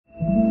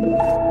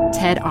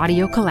TED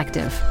Audio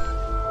Collective.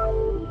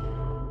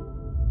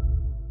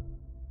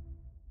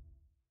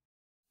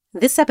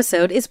 This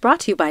episode is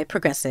brought to you by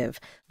Progressive.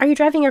 Are you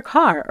driving your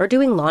car or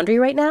doing laundry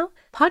right now?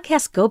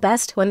 Podcasts go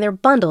best when they're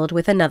bundled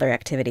with another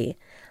activity.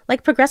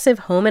 Like Progressive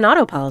home and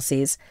auto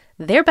policies,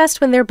 they're best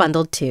when they're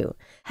bundled too.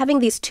 Having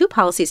these two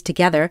policies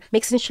together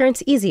makes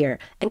insurance easier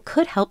and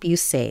could help you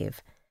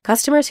save.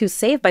 Customers who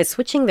save by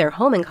switching their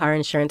home and car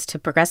insurance to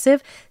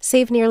Progressive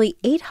save nearly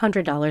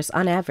 $800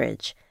 on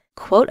average.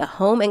 Quote a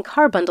home and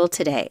car bundle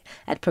today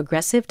at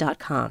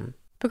Progressive.com.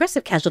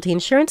 Progressive Casualty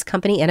Insurance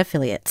Company and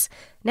Affiliates.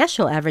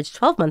 National average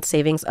 12-month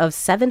savings of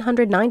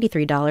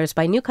 $793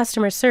 by new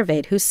customers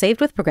surveyed who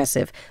saved with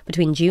Progressive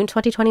between June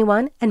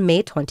 2021 and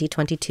May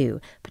 2022.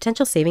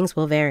 Potential savings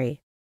will vary.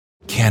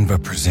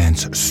 Canva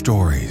presents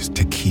stories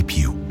to keep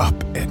you up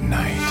at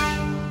night.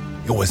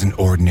 It was an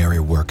ordinary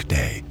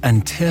workday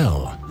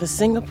until... The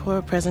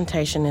Singapore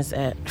presentation is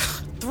at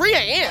 3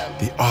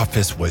 a.m. The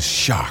office was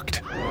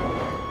shocked.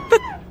 But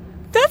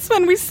that's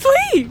when we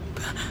sleep.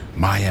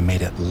 Maya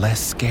made it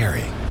less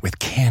scary with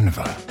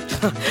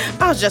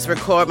Canva. I'll just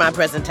record my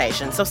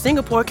presentation so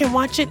Singapore can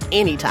watch it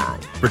anytime.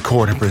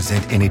 Record and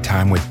present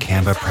anytime with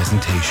Canva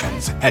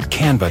presentations at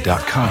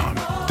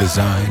canva.com.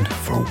 Designed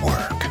for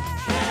work.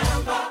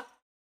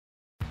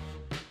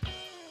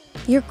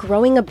 You're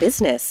growing a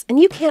business and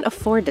you can't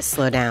afford to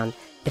slow down.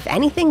 If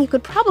anything, you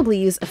could probably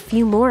use a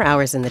few more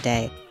hours in the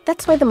day.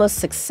 That's why the most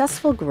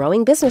successful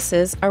growing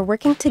businesses are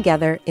working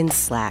together in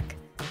Slack.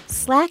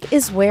 Slack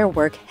is where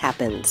work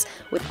happens,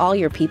 with all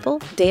your people,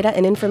 data,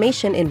 and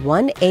information in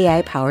one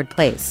AI-powered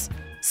place.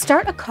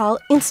 Start a call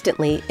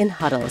instantly in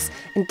huddles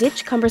and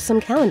ditch cumbersome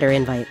calendar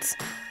invites.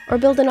 Or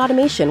build an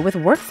automation with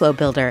Workflow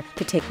Builder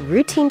to take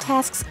routine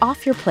tasks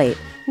off your plate,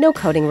 no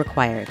coding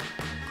required.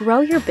 Grow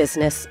your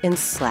business in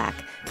Slack.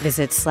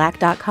 Visit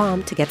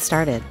slack.com to get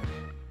started.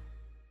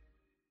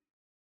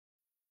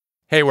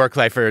 Hey,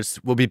 Work-Lifers.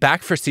 We'll be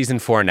back for Season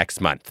 4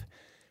 next month.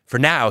 For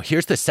now,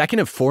 here's the second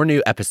of 4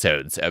 new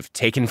episodes of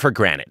Taken for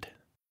Granted.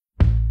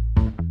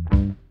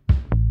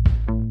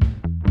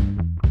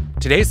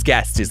 Today's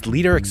guest is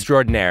leader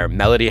extraordinaire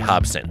Mellody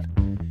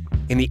Hobson.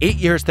 In the 8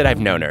 years that I've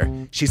known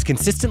her, she's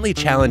consistently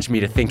challenged me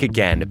to think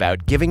again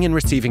about giving and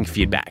receiving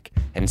feedback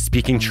and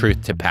speaking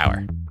truth to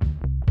power.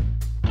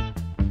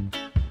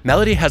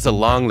 Mellody has a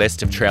long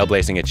list of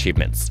trailblazing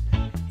achievements.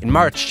 In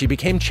March, she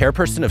became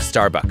chairperson of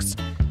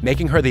Starbucks,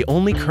 making her the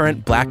only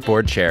current Black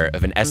board chair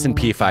of an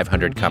S&P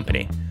 500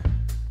 company.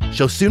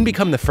 She'll soon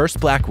become the first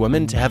Black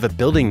woman to have a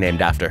building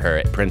named after her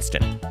at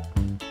Princeton.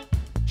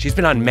 She's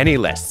been on many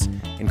lists,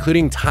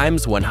 including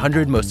Time's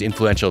 100 Most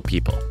Influential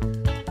People.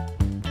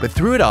 But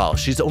through it all,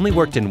 she's only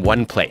worked in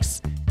one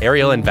place,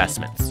 Ariel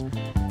Investments,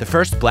 the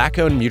first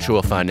Black-owned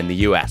mutual fund in the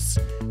U.S.,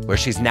 where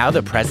she's now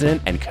the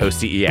president and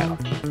co-CEO.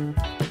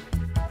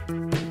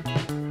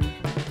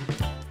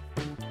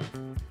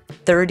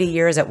 30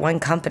 years at one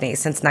company.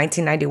 Since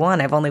 1991,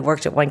 I've only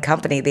worked at one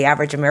company. The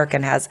average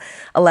American has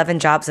 11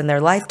 jobs in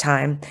their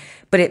lifetime,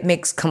 but it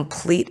makes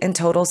complete and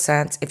total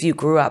sense if you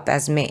grew up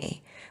as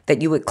me,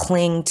 that you would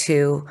cling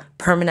to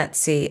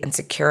permanency and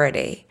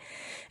security.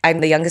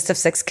 I'm the youngest of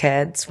 6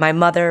 kids. My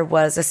mother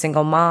was a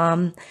single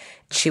mom.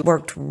 She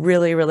worked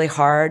really, really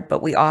hard,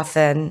 but we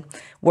often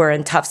were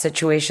in tough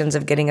situations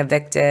of getting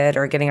evicted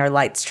or getting our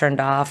lights turned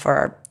off or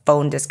our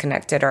phone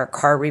disconnected or our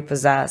car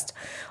repossessed.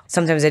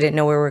 Sometimes I didn't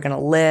know where we were going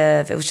to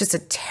live. It was just a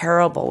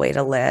terrible way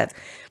to live.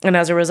 And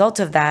as a result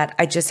of that,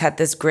 I just had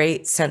this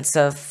great sense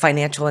of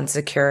financial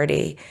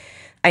insecurity.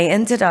 I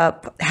ended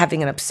up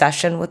having an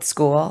obsession with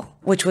school,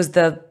 which was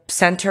the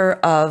center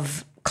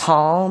of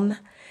calm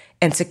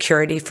and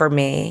security for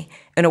me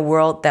in a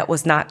world that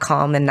was not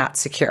calm and not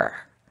secure.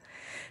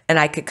 And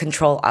I could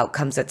control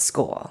outcomes at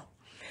school.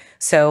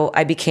 So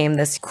I became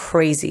this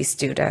crazy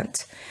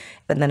student.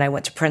 And then I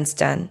went to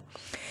Princeton.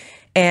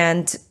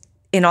 And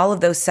in all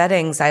of those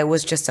settings, I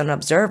was just an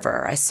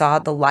observer. I saw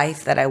the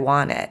life that I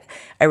wanted.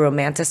 I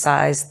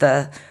romanticized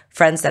the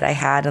friends that I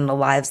had and the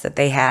lives that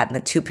they had and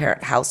the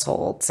 2-parent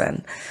households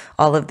and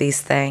all of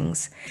these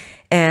things.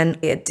 And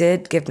it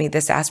did give me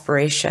this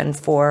aspiration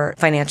for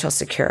financial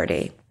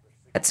security.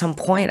 At some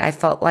point, I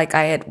felt like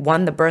I had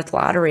won the birth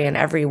lottery in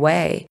every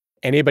way.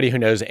 Anybody who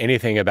knows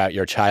anything about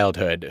your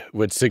childhood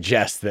would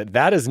suggest that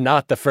that is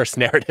not the first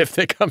narrative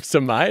that comes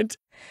to mind.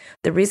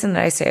 The reason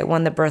that I say I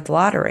won the birth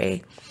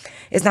lottery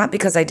is not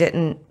because I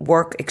didn't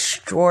work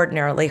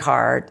extraordinarily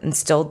hard and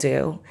still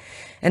do,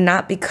 and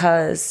not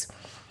because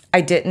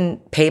I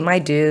didn't pay my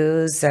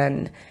dues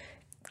and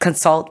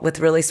consult with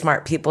really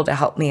smart people to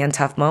help me in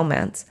tough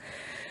moments.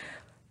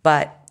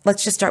 But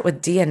let's just start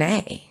with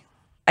DNA.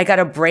 I got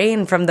a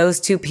brain from those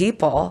 2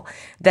 people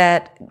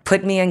that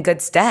put me in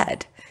good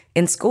stead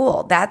in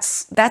school.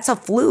 That's a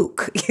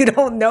fluke. You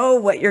don't know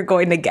what you're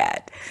going to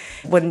get.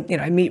 When,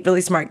 I meet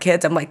really smart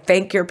kids, I'm like,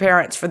 thank your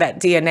parents for that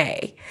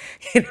DNA.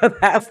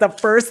 That's the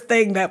first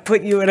thing that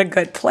put you in a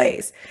good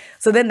place.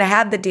 So then to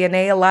have the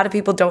DNA, a lot of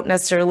people don't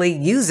necessarily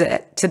use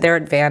it to their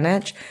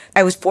advantage.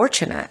 I was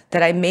fortunate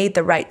that I made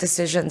the right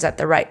decisions at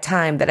the right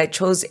time, that I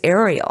chose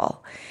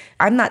Ariel.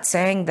 I'm not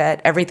saying that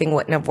everything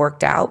wouldn't have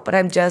worked out, but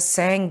I'm just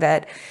saying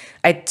that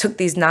I took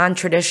these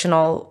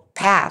non-traditional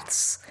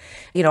paths.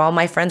 All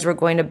my friends were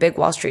going to big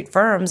Wall Street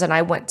firms, and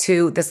I went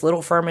to this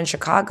little firm in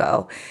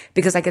Chicago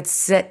because I could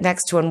sit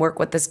next to and work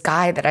with this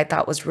guy that I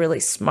thought was really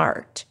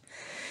smart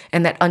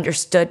and that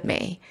understood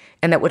me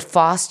and that would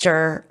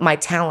foster my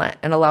talent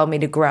and allow me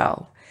to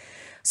grow.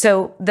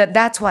 So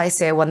that's why I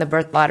say I won the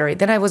birth lottery.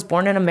 Then I was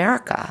born in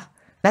America.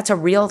 That's a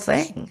real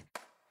thing.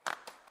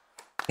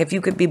 If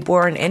you could be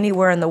born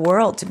anywhere in the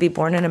world, to be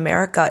born in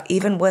America,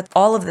 even with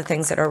all of the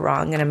things that are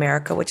wrong in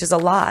America, which is a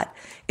lot,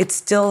 it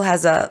still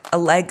has a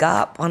leg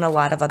up on a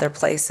lot of other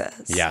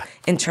places. Yeah.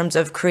 In terms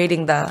of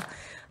creating the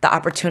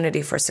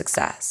opportunity for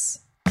success.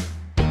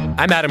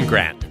 I'm Adam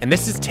Grant, and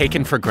this is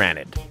Taken for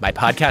Granted, my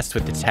podcast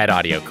with the TED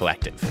Audio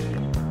Collective.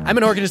 I'm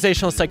an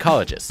organizational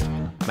psychologist.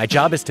 My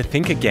job is to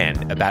think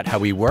again about how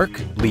we work,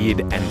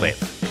 lead, and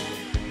live.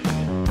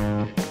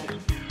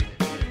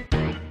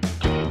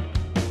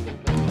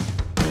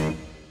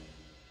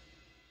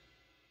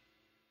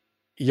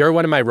 You're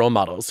one of my role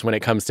models when it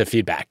comes to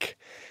feedback.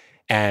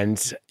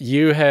 And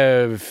you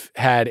have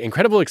had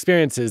incredible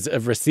experiences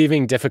of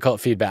receiving difficult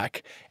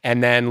feedback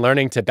and then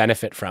learning to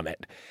benefit from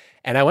it.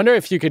 And I wonder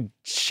if you could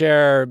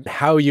share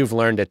how you've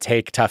learned to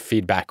take tough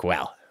feedback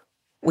well.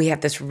 We have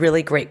this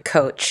really great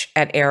coach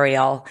at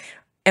Ariel.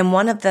 And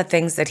one of the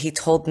things that he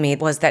told me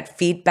was that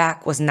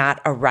feedback was not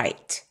a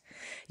right.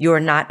 You are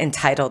not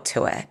entitled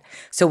to it.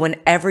 So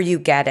whenever you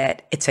get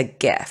it, it's a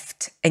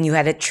gift, and you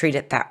had to treat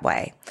it that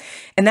way.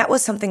 And that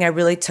was something I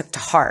really took to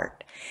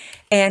heart.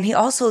 And he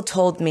also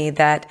told me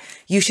that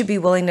you should be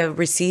willing to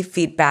receive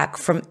feedback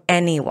from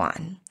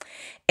anyone.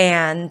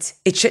 And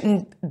it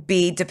shouldn't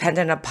be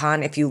dependent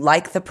upon if you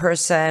like the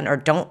person or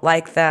don't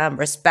like them,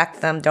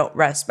 respect them, don't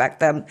respect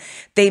them.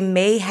 They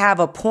may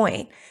have a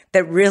point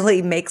that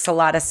really makes a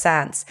lot of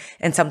sense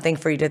and something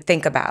for you to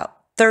think about.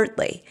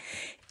 Thirdly,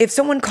 if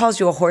someone calls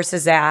you a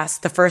horse's ass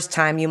the first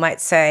time, you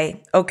might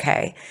say,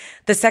 okay.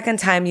 The second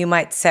time, you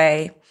might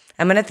say,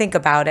 I'm going to think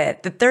about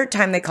it. The third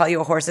time they call you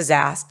a horse's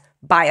ass,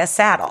 buy a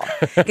saddle.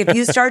 If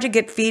you start to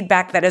get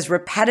feedback that is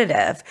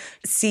repetitive,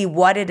 see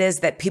what it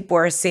is that people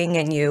are seeing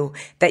in you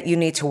that you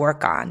need to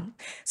work on.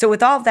 So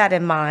with all of that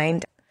in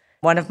mind,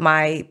 one of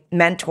my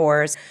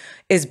mentors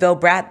is Bill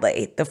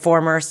Bradley, the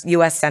former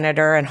U.S.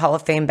 Senator and Hall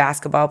of Fame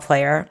basketball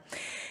player.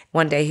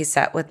 One day he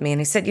sat with me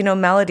and he said,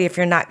 Melody, if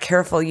you're not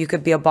careful, you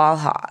could be a ball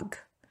hog.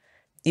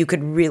 You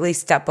could really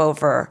step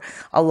over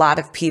a lot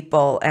of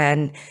people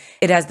and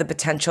it has the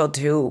potential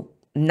to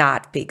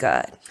not be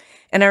good.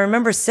 And I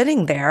remember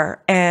sitting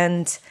there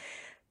and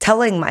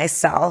telling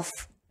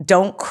myself,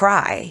 don't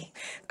cry.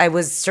 I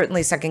was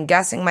certainly second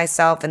guessing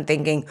myself and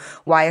thinking,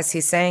 why is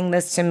he saying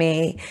this to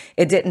me?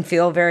 It didn't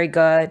feel very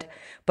good.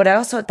 But I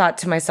also thought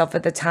to myself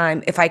at the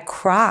time, if I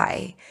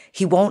cry,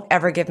 he won't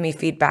ever give me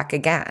feedback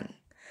again.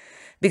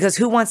 Because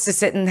who wants to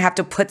sit and have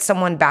to put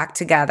someone back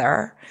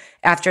together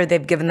after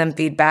they've given them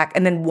feedback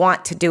and then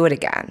want to do it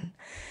again?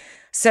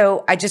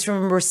 So I just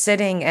remember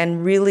sitting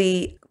and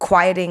really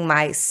quieting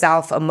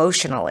myself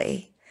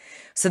emotionally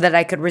so that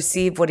I could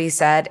receive what he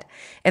said.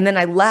 And then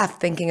I left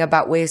thinking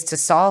about ways to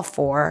solve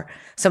for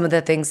some of the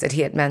things that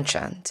he had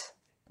mentioned.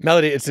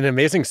 Melody, it's an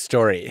amazing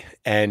story,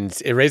 and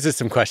it raises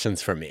some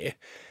questions for me.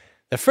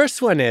 The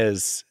first one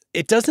is,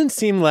 it doesn't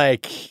seem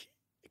like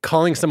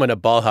calling someone a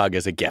ball hog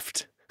is a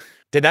gift.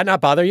 Did that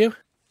not bother you?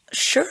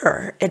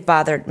 Sure, it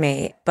bothered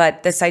me.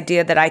 But this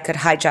idea that I could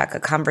hijack a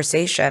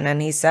conversation,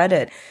 and he said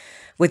it,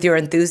 with your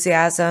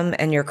enthusiasm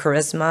and your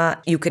charisma,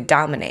 you could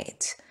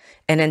dominate.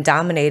 And in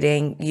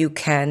dominating, you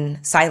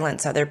can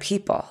silence other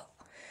people.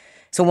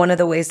 So one of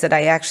the ways that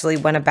I actually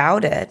went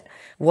about it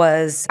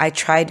was I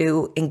try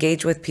to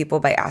engage with people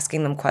by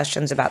asking them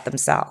questions about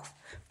themselves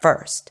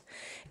first.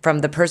 From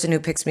the person who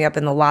picks me up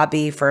in the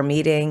lobby for a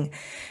meeting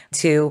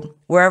to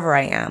wherever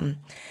I am.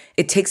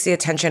 It takes the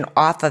attention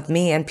off of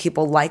me, and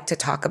people like to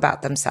talk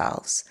about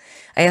themselves.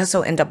 I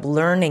also end up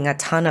learning a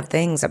ton of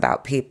things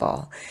about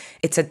people.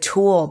 It's a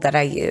tool that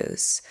I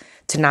use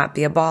to not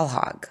be a ball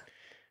hog.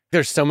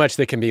 There's so much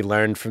that can be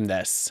learned from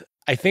this.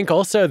 I think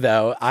also,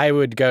 though, I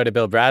would go to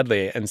Bill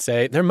Bradley and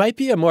say, there might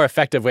be a more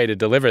effective way to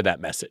deliver that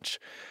message.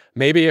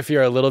 Maybe if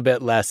you're a little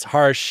bit less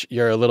harsh,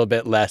 you're a little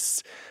bit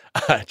less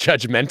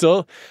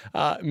judgmental,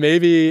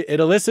 maybe it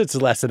elicits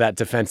less of that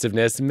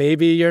defensiveness.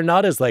 Maybe you're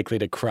not as likely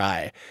to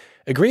cry.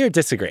 Agree or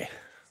disagree?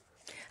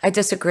 I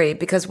disagree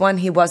because, one,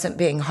 he wasn't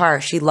being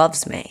harsh. He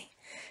loves me.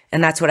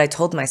 And that's what I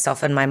told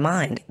myself in my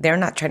mind. They're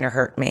not trying to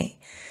hurt me.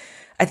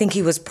 I think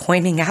he was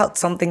pointing out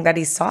something that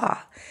he saw.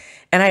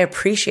 And I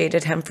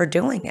appreciated him for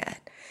doing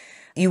it.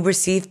 You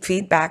receive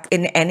feedback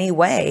in any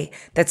way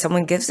that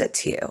someone gives it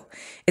to you.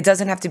 It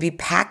doesn't have to be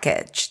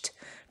packaged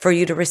for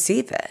you to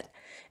receive it.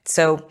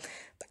 So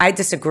I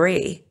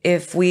disagree.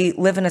 If we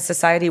live in a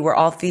society where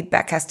all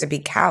feedback has to be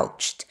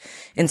couched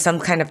in some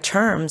kind of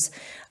terms,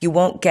 you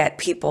won't get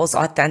people's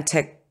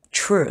authentic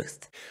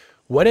truth.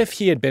 What if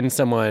he had been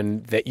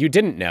someone that you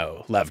didn't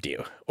know loved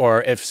you?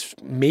 Or if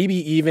maybe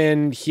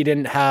even he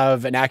didn't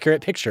have an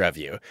accurate picture of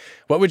you?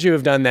 What would you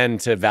have done then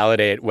to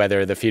validate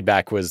whether the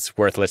feedback was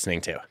worth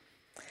listening to?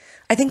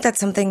 I think that's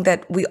something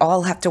that we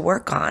all have to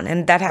work on.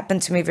 And that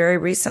happened to me very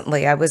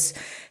recently. I was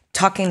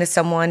talking to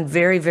someone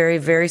very, very,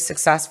 very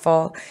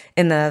successful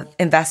in the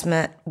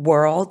investment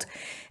world.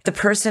 The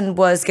person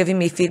was giving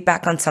me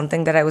feedback on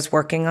something that I was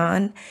working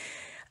on.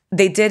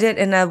 They did it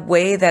in a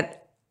way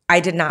that I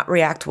did not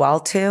react well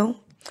to.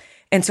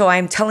 And so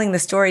I'm telling the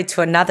story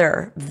to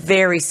another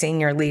very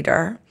senior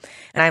leader,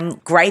 and I'm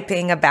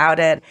griping about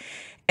it.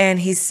 And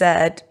he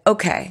said,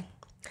 okay,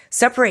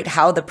 separate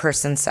how the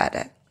person said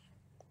it.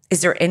 Is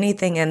there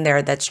anything in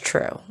there that's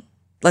true?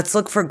 Let's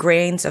look for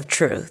grains of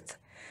truth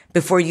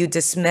before you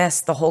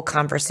dismiss the whole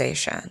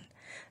conversation.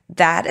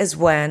 That is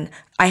when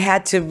I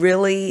had to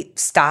really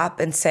stop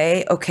and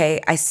say,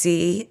 okay, I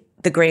see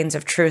the grains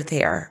of truth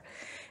here,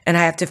 and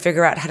I have to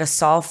figure out how to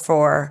solve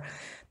for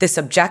this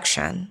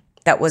objection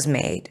that was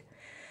made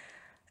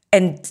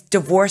and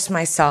divorce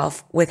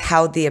myself with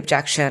how the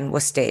objection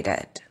was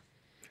stated.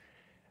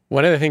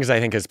 One of the things I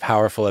think is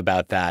powerful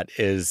about that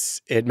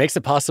is it makes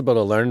it possible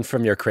to learn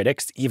from your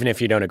critics, even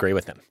if you don't agree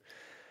with them,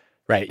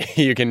 right?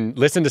 You can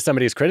listen to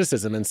somebody's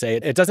criticism and say,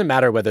 it doesn't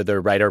matter whether they're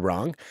right or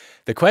wrong.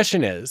 The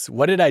question is,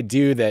 what did I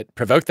do that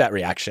provoked that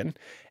reaction?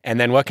 And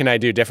then what can I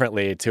do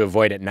differently to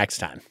avoid it next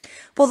time?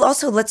 Well,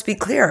 also, let's be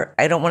clear.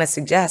 I don't want to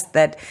suggest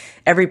that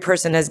every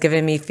person has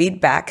given me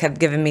feedback, have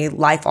given me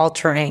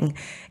life-altering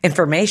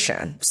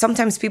information.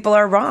 Sometimes people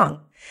are wrong.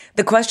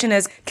 The question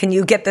is, can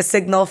you get the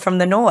signal from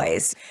the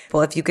noise?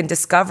 Well, if you can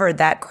discover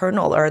that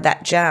kernel or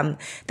that gem,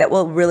 that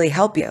will really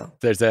help you.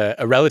 There's a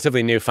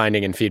relatively new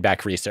finding in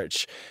feedback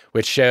research,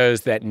 which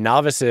shows that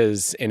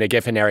novices in a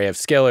given area of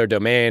skill or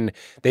domain,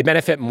 they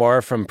benefit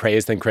more from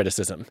praise than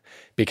criticism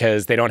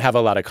because they don't have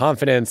a lot of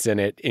confidence and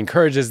it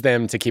encourages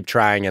them to keep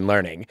trying and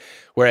learning.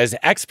 Whereas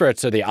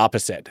experts are the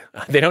opposite.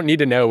 They don't need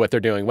to know what they're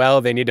doing well.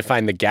 They need to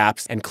find the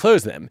gaps and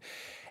close them.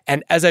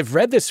 And as I've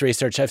read this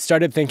research, I've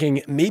started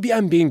thinking maybe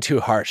I'm being too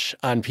harsh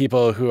on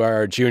people who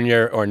are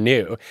junior or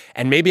new,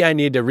 and maybe I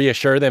need to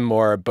reassure them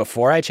more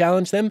before I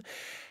challenge them.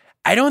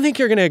 I don't think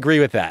you're going to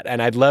agree with that,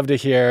 and I'd love to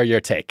hear your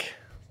take.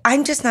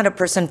 I'm just not a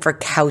person for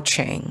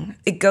couching.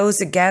 It goes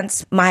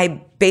against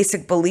my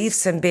basic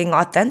beliefs in being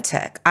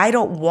authentic. I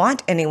don't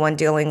want anyone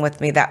dealing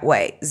with me that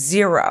way.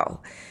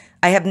 Zero.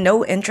 I have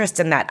no interest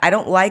in that. I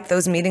don't like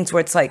those meetings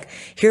where it's like,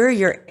 here are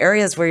your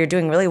areas where you're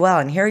doing really well,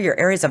 and here are your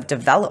areas of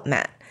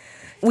development.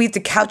 We have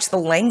to couch the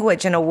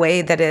language in a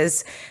way that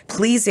is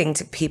pleasing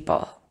to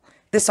people.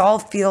 This all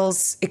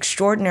feels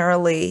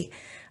extraordinarily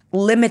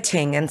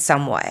limiting in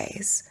some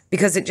ways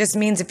because it just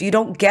means if you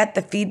don't get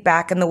the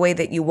feedback in the way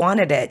that you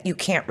wanted it, you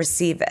can't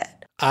receive it.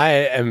 I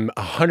am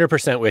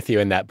 100% with you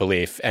in that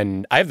belief,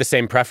 and I have the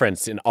same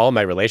preference in all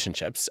my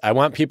relationships. I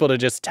want people to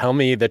just tell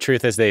me the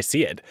truth as they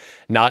see it,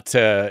 not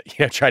to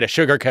try to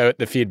sugarcoat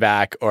the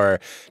feedback or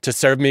to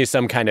serve me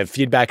some kind of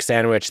feedback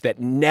sandwich that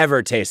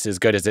never tastes as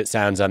good as it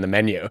sounds on the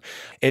menu.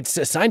 It's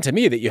a sign to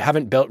me that you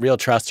haven't built real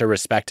trust or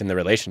respect in the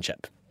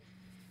relationship.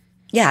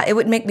 Yeah, it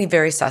would make me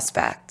very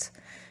suspect.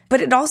 But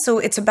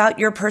it's about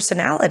your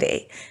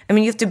personality. I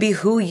mean, you have to be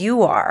who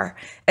you are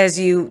as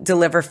you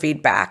deliver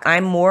feedback.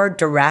 I'm more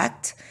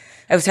direct.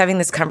 I was having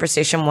this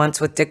conversation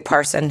once with Dick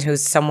Parson,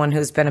 who's someone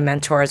who's been a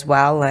mentor as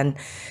well. And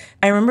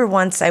I remember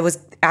once I was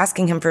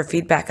asking him for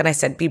feedback and I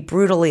said, be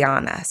brutally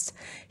honest.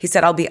 He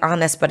said, I'll be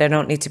honest, but I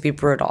don't need to be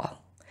brutal.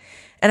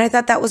 And I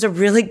thought that was a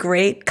really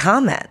great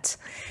comment.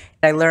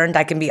 I learned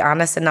I can be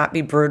honest and not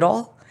be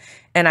brutal.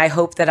 And I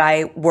hope that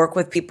I work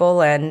with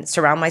people and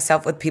surround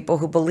myself with people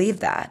who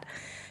believe that.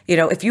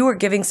 If you were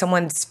giving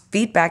someone's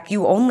feedback,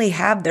 you only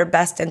have their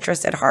best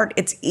interest at heart.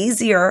 It's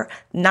easier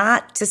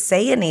not to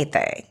say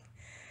anything.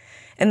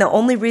 And the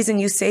only reason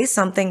you say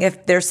something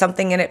if there's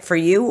something in it for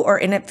you or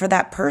in it for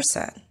that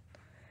person.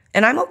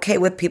 And I'm okay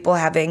with people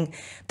having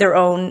their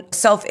own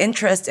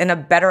self-interest in a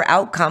better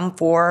outcome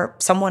for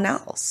someone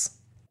else.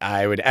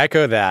 I would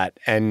echo that.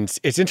 And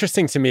it's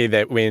interesting to me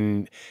that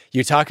when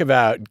you talk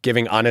about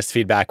giving honest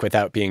feedback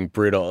without being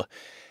brutal,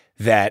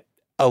 that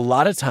a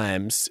lot of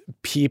times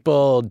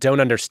people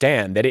don't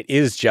understand that it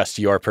is just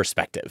your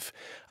perspective.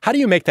 How do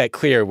you make that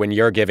clear when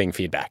you're giving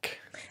feedback?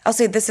 I'll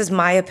say this is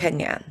my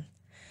opinion.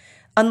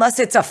 Unless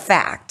it's a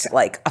fact,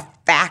 like a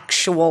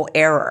factual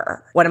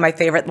error. One of my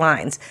favorite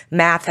lines,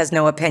 math has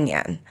no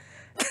opinion.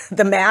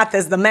 The math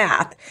is the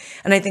math.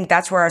 And I think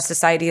that's where our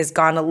society has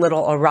gone a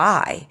little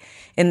awry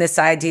in this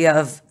idea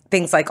of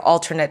things like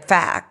alternate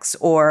facts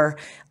or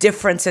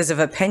differences of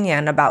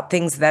opinion about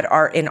things that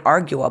are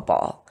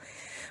inarguable.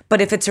 But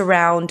if it's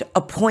around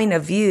a point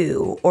of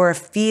view or a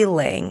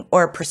feeling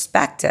or a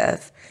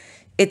perspective,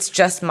 it's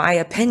just my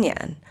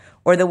opinion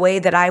or the way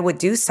that I would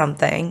do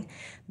something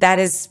that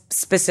is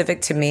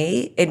specific to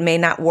me. It may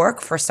not work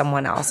for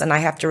someone else, and I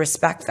have to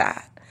respect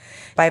that.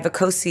 I have a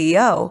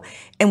co-CEO,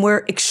 and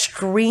we're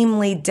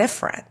extremely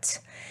different.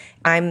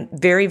 I'm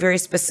very, very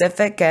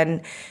specific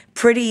and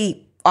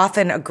pretty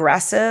often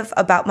aggressive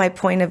about my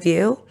point of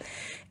view.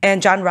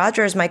 And John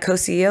Rogers, my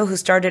co-CEO who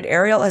started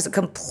Ariel, has a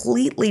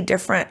completely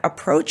different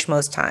approach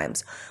most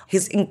times.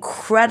 He's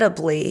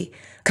incredibly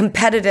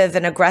competitive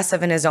and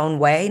aggressive in his own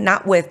way,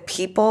 not with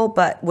people,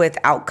 but with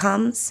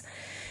outcomes.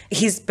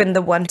 he's been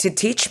the one to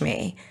teach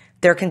me.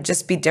 There can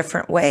just be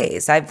different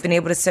ways. I've been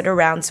able to sit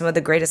around some of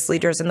the greatest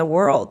leaders in the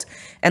world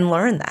and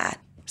learn that.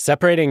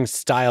 Separating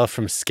style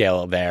from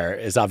skill there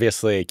is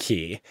obviously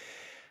key.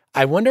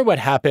 I wonder what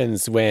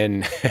happens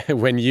when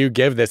when you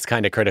give this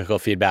kind of critical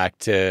feedback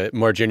to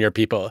more junior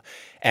people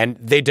and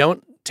they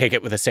don't take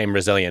it with the same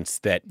resilience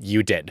that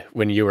you did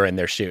when you were in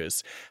their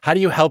shoes. How do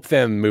you help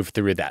them move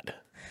through that?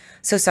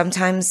 So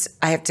sometimes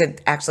I have to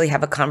actually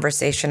have a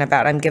conversation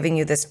about, I'm giving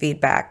you this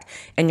feedback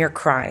and you're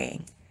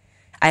crying.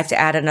 I have to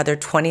add another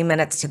 20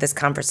 minutes to this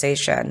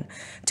conversation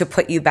to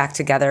put you back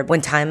together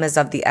when time is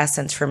of the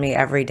essence for me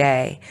every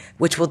day,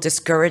 which will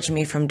discourage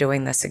me from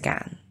doing this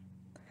again.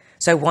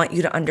 So I want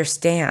you to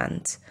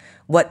understand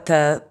what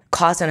the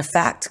cause and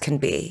effect can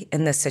be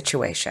in this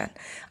situation.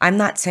 I'm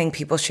not saying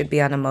people should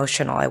be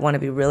unemotional. I want to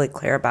be really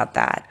clear about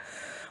that.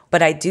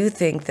 But I do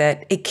think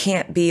that it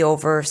can't be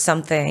over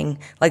something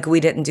like we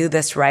didn't do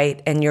this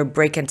right and you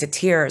break into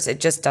tears. It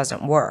just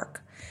doesn't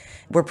work.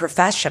 We're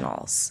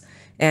professionals,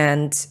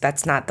 and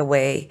that's not the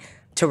way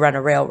to run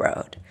a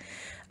railroad.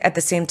 At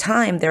the same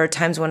time, there are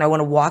times when I want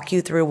to walk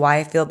you through why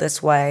I feel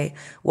this way,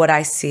 what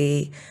I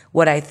see,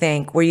 what I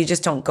think, where you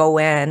just don't go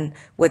in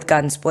with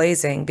guns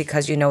blazing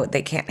because you know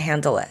they can't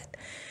handle it.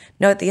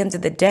 No, at the end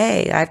of the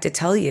day, I have to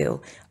tell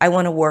you, I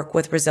want to work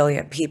with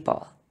resilient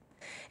people.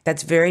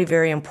 That's very,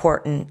 very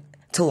important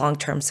to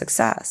long-term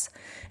success.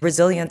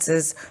 Resilience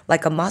is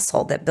like a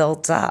muscle that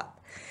builds up.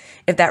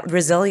 If that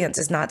resilience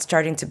is not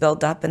starting to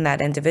build up in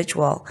that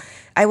individual,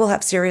 I will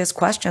have serious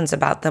questions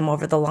about them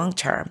over the long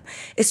term,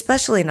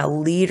 especially in a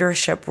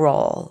leadership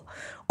role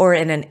or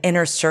in an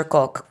inner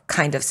circle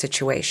kind of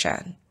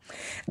situation.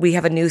 We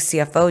have a new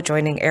CFO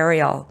joining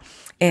Ariel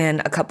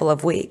in a couple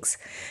of weeks.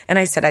 And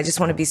I said, I just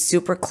want to be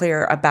super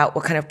clear about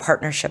what kind of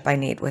partnership I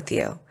need with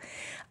you.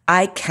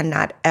 I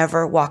cannot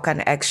ever walk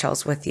on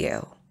eggshells with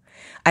you.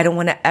 I don't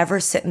want to ever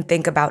sit and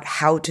think about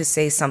how to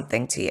say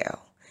something to you.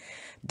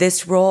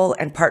 This role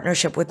and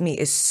partnership with me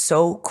is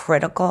so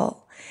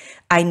critical.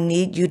 I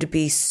need you to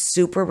be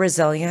super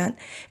resilient,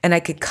 and I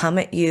could come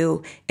at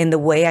you in the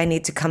way I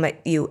need to come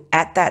at you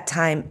at that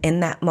time, in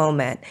that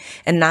moment,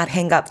 and not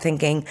hang up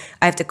thinking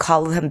I have to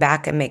call him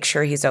back and make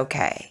sure he's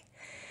okay.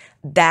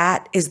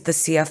 That is the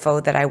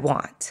CFO that I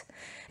want.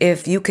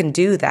 If you can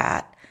do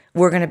that,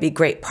 we're going to be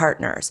great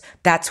partners.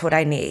 That's what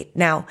I need.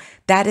 Now,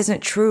 that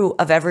isn't true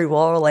of every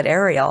role at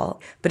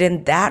Ariel, but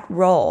in that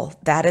role,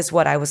 that is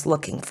what I was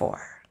looking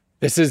for.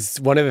 This is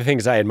one of the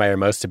things I admire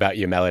most about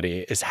you,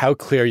 Melody, is how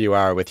clear you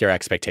are with your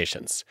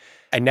expectations.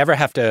 I never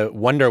have to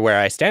wonder where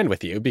I stand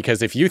with you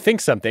because if you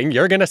think something,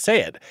 you're going to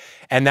say it.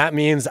 And that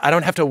means I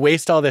don't have to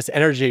waste all this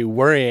energy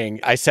worrying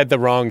I said the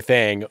wrong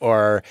thing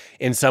or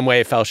in some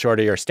way fell short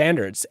of your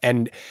standards.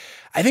 And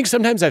I think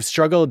sometimes I've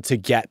struggled to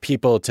get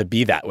people to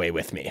be that way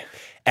with me.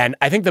 And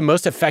I think the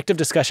most effective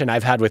discussion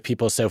I've had with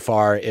people so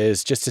far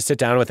is just to sit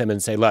down with them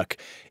and say, look,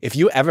 if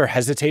you ever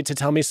hesitate to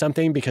tell me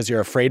something because you're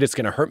afraid it's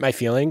going to hurt my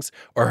feelings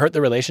or hurt the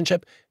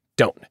relationship,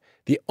 don't.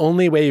 The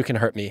only way you can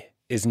hurt me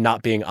is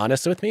not being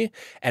honest with me.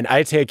 And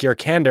I take your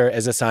candor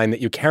as a sign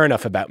that you care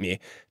enough about me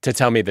to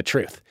tell me the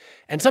truth.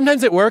 And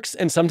sometimes it works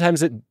and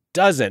sometimes it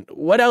doesn't.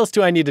 What else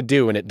do I need to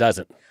do when it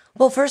doesn't?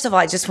 Well, first of all,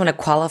 I just want to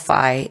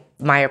qualify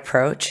my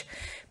approach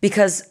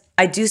because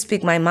I do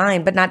speak my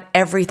mind, but not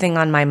everything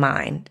on my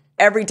mind.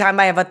 Every time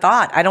I have a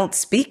thought, I don't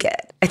speak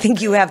it. I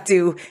think you have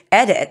to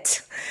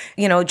edit.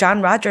 You know,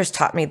 John Rogers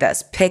taught me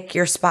this. Pick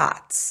your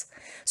spots.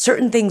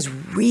 Certain things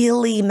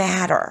really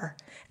matter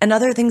and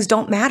other things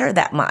don't matter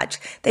that much.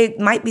 They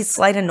might be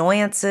slight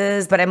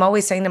annoyances, but I'm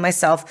always saying to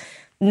myself,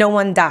 no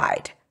one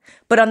died.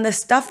 But on the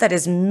stuff that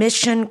is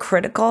mission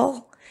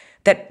critical,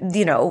 that,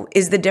 you know,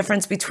 is the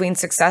difference between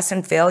success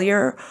and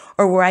failure,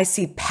 or where I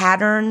see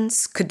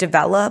patterns could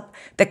develop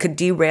that could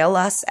derail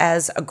us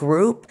as a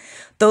group,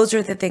 those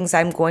are the things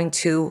I'm going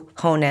to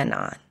hone in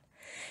on.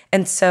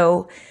 And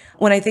so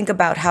when I think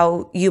about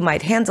how you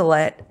might handle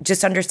it,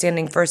 just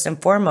understanding first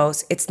and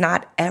foremost, it's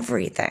not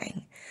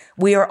everything.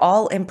 We are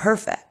all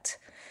imperfect.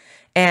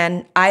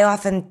 And I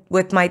often,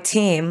 with my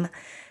team,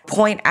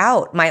 point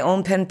out my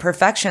own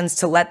imperfections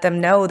to let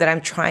them know that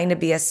I'm trying to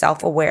be as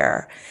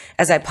self-aware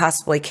as I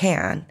possibly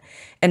can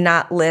and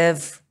not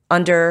live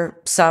under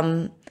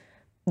some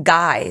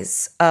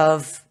guise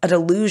of an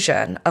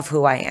illusion of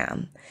who I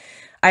am.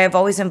 I have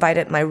always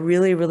invited my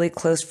really, really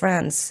close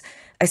friends.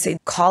 I say,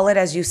 call it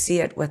as you see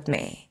it with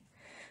me.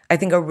 I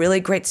think a really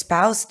great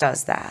spouse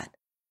does that.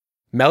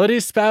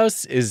 Melody's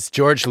spouse is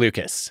George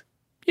Lucas.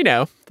 You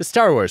know, the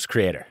Star Wars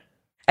creator.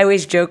 I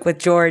always joke with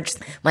George,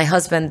 my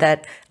husband,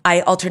 that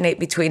I alternate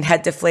between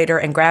head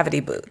deflator and gravity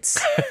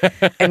boots.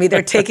 I'm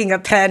either taking a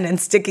pen and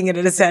sticking it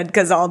in his head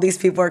because all these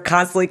people are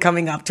constantly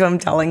coming up to him,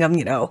 telling him,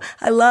 you know,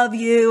 I love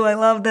you, I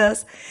love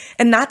this.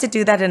 And not to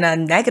do that in a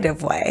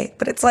negative way,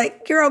 but it's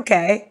like, you're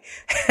okay.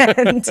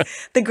 And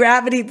the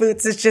gravity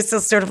boots is just to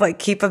sort of like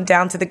keep him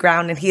down to the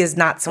ground. And he is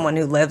not someone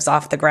who lives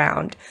off the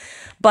ground.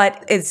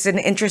 But it's an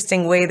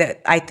interesting way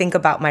that I think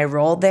about my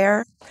role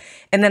there.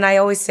 And then I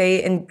always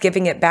say, in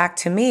giving it back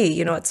to me,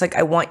 you know, it's like,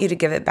 I want you to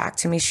give it back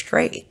to me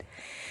straight.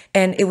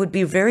 And it would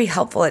be very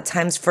helpful at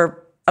times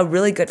for a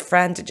really good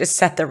friend to just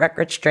set the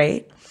record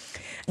straight.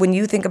 When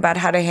you think about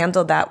how to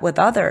handle that with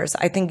others,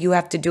 I think you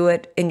have to do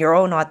it in your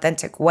own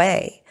authentic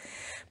way.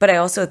 But I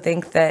also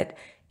think that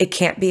it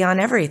can't be on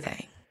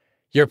everything.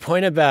 Your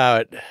point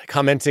about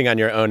commenting on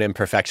your own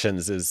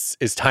imperfections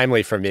is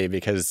timely for me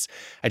because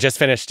I just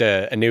finished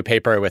a new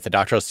paper with a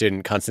doctoral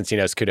student,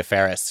 Konstantinos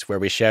Koudaferis, where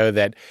we show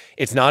that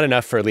it's not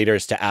enough for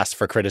leaders to ask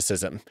for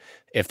criticism.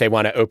 If they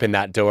want to open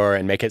that door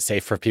and make it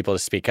safe for people to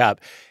speak up,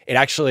 it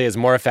actually is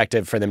more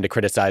effective for them to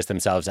criticize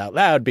themselves out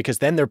loud because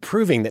then they're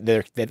proving that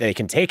they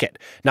can take it,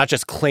 not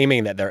just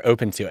claiming that they're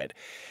open to it.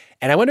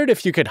 And I wondered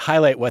if you could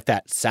highlight what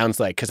that sounds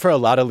like, because for a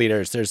lot of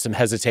leaders, there's some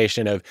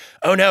hesitation of,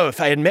 oh no, if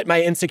I admit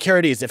my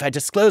insecurities, if I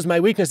disclose my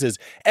weaknesses,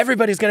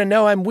 everybody's going to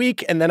know I'm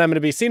weak, and then I'm going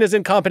to be seen as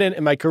incompetent,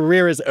 and my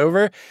career is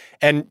over.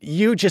 And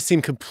you just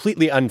seem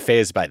completely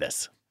unfazed by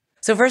this.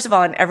 So first of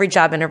all, in every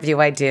job interview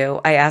I do,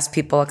 I ask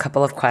people a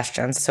couple of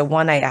questions. So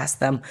one, I ask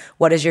them,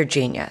 what is your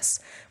genius?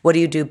 What do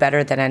you do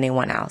better than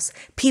anyone else?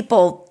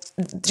 People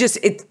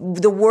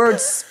the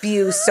words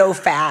spew so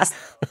fast.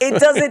 It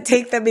doesn't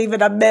take them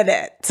even a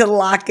minute to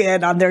lock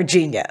in on their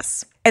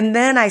genius. And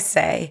then I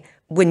say,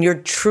 when you're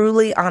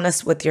truly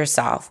honest with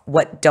yourself,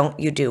 what don't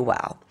you do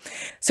well?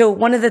 So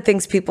one of the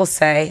things people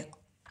say,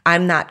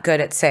 I'm not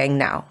good at saying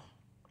no.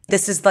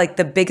 This is like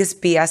the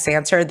biggest BS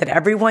answer that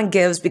everyone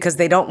gives because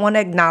they don't want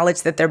to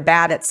acknowledge that they're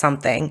bad at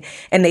something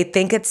and they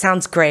think it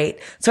sounds great.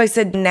 So I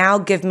said, now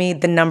give me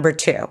the number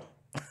 2.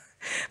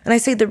 And I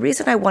say, the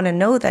reason I want to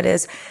know that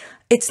is,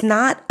 it's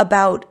not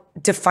about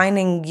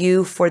defining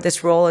you for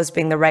this role as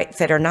being the right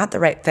fit or not the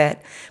right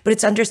fit, but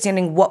it's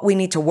understanding what we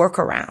need to work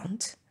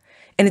around.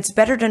 And it's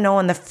better to know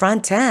on the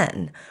front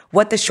end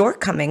what the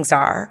shortcomings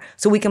are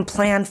so we can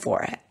plan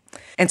for it.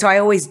 And so I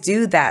always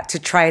do that to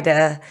try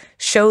to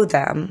show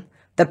them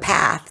the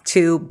path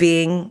to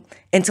being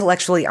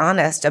intellectually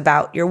honest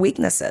about your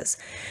weaknesses.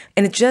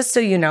 And just so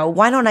you know,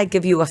 why don't I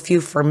give you a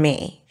few for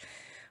me?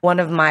 One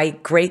of my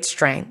great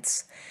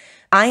strengths,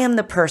 I am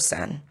the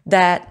person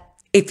that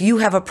if you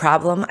have a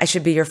problem, I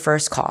should be your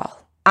first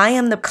call. I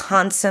am the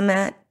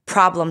consummate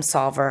problem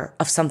solver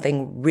of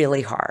something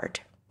really hard.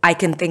 I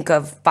can think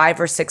of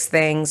 5 or 6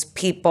 things,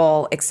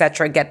 people,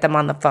 etc., get them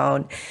on the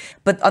phone.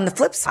 But on the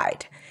flip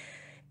side,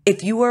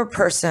 if you are a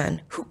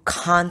person who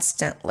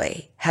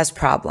constantly has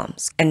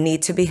problems and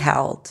need to be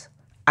held,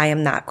 I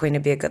am not going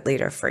to be a good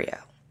leader for you.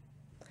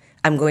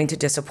 I'm going to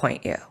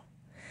disappoint you.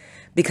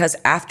 Because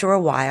after a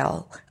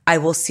while, I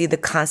will see the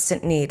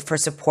constant need for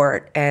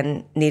support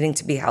and needing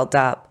to be held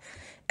up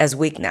as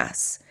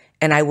weakness,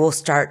 and I will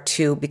start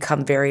to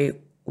become very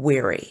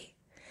weary.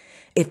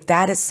 If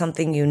that is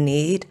something you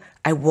need,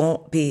 I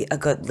won't be a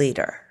good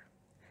leader.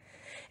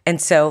 And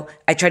so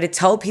I try to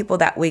tell people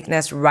that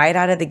weakness right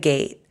out of the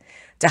gate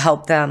to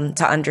help them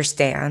to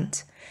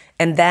understand.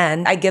 And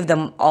then I give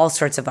them all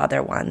sorts of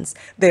other ones.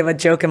 They have a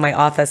joke in my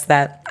office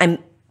that I'm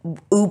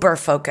uber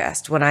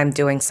focused when I'm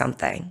doing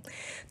something,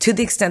 to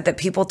the extent that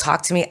people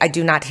talk to me, I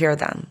do not hear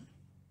them.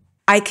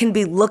 I can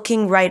be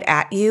looking right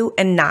at you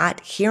and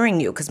not hearing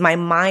you because my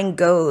mind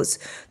goes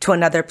to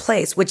another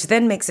place, which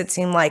then makes it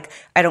seem like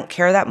I don't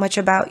care that much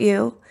about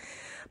you.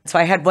 So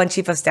I had one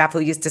chief of staff who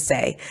used to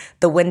say,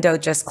 the window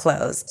just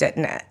closed,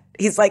 didn't it?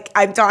 He's like,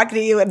 I'm talking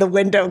to you and the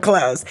window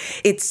closed.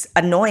 It's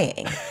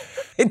annoying.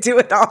 I do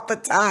it all the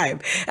time.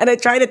 And I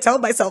try to tell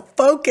myself,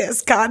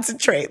 focus,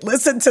 concentrate,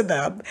 listen to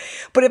them.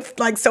 But if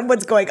like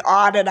someone's going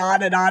on and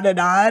on and on and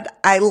on,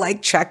 I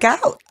like check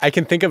out. I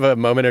can think of a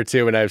moment or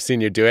two when I've seen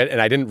you do it and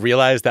I didn't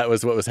realize that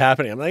was what was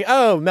happening. I'm like,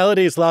 oh,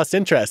 Melody's lost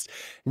interest.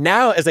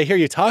 Now, as I hear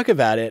you talk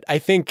about it, I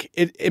think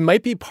it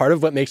might be part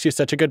of what makes you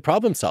such a good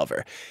problem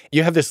solver.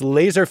 You have this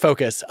laser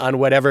focus on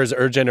whatever's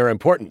urgent or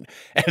important.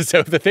 And so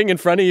if the thing in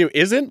front of you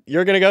isn't,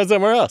 you're going to go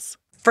somewhere else.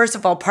 First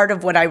of all, part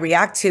of what I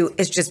react to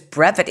is just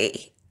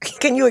brevity.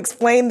 Can you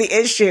explain the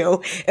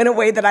issue in a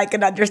way that I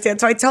can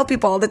understand? So I tell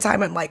people all the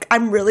time, I'm like,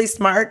 I'm really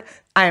smart.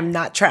 I am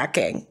not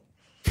tracking.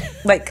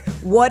 Like,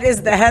 what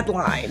is the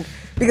headline?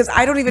 Because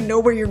I don't even know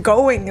where you're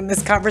going in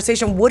this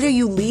conversation. What are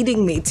you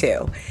leading me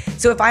to?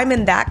 So if I'm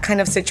in that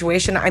kind of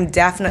situation, I'm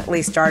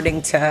definitely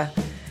starting to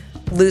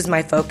lose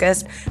my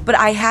focus, but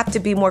I have to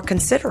be more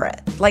considerate.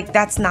 Like,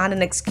 that's not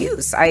an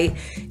excuse.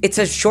 It's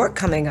a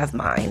shortcoming of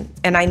mine,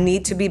 and I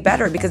need to be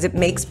better because it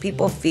makes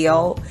people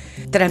feel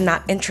that I'm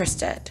not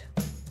interested,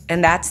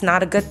 and that's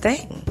not a good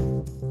thing.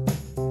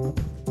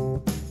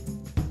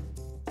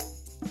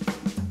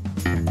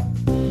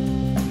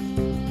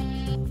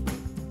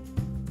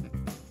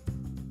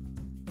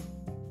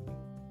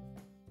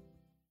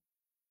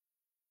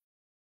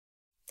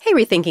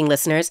 Hey, Rethinking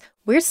listeners,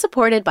 we're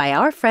supported by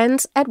our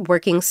friends at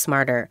Working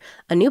Smarter,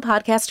 a new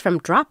podcast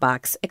from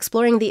Dropbox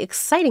exploring the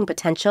exciting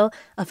potential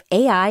of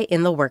AI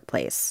in the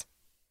workplace.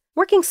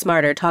 Working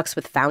Smarter talks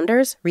with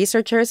founders,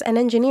 researchers, and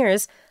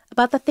engineers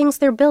about the things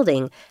they're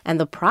building and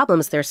the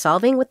problems they're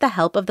solving with the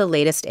help of the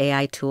latest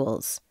AI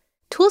tools.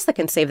 Tools that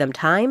can save them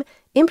time,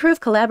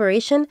 improve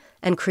collaboration,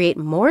 and create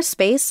more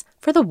space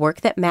for the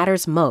work that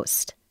matters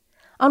most.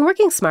 On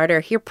Working Smarter,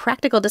 hear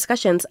practical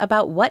discussions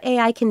about what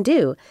AI can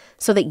do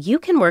so that you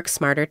can work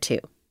smarter too.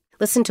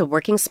 Listen to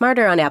Working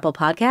Smarter on Apple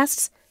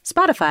Podcasts,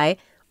 Spotify,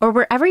 or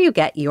wherever you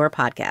get your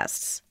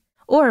podcasts.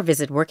 Or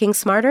visit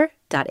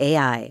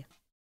workingsmarter.ai.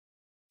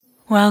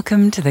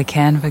 Welcome to the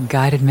Canva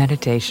guided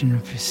meditation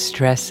for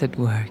stress at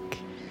work.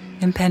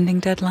 Impending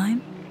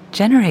deadline?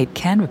 Generate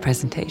Canva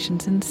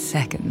presentations in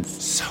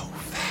seconds. So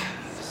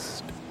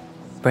fast.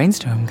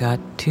 Brainstorm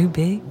got too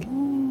big?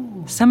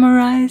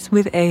 Summarize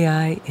with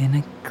AI in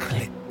a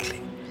click.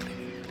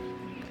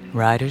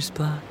 Writer's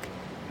block?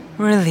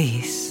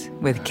 Release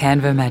with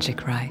Canva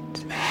Magic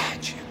Write.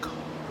 Magical.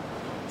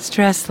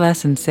 Stress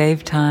less and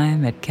save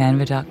time at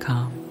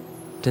canva.com.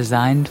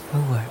 Designed for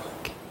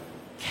work.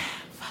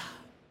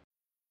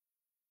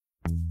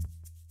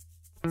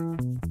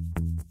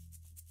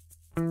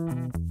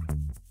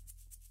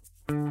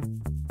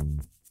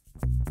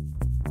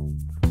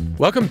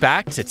 Welcome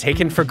back to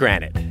Taken for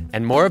Granted,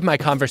 and more of my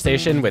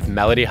conversation with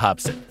Mellody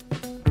Hobson.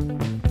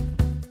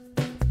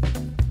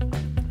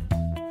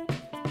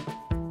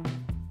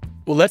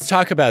 Well, let's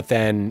talk about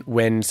then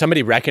when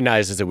somebody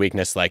recognizes a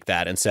weakness like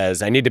that and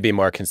says, I need to be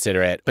more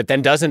considerate, but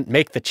then doesn't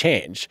make the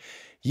change.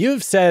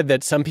 You've said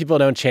that some people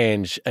don't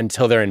change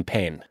until they're in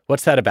pain.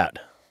 What's that about?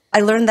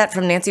 I learned that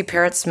from Nancy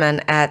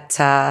Peretzman at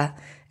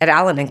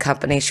Allen &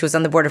 Company. She was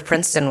on the board of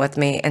Princeton with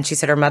me, and she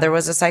said her mother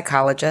was a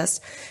psychologist,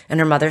 and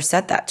her mother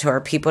said that to her.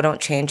 People don't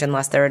change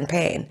unless they're in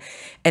pain.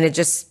 And it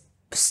just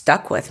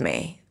stuck with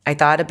me. I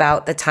thought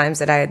about the times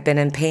that I had been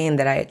in pain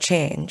that I had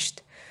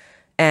changed.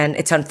 And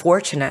it's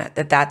unfortunate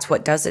that that's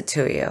what does it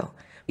to you.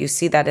 You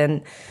see that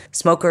in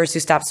smokers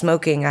who stop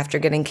smoking after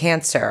getting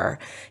cancer,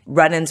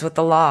 run-ins with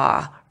the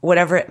law,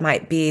 whatever it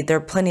might be. There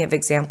are plenty of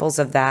examples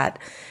of that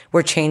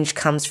where change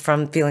comes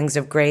from feelings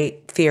of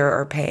great fear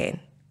or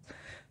pain.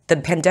 The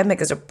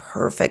pandemic is a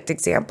perfect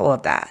example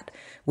of that.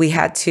 We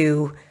had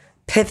to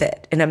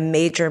pivot in a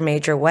major,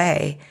 major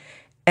way.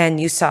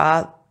 And you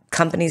saw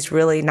companies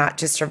really not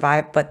just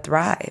survive, but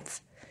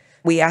thrive.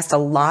 We asked a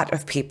lot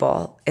of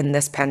people in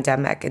this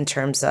pandemic in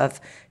terms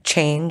of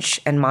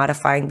change and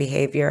modifying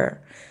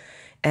behavior.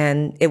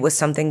 And it was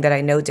something that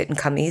I know didn't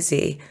come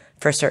easy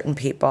for certain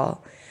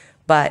people,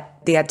 but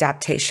the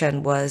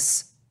adaptation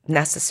was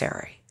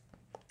necessary.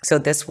 So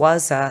this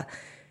was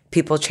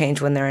people change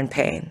when they're in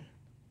pain.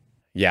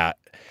 Yeah.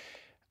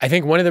 I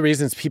think one of the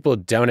reasons people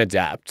don't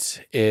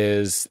adapt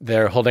is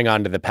they're holding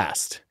on to the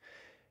past.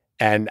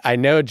 And I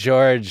know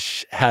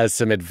George has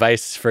some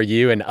advice for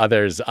you and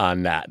others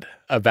on that,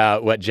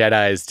 about what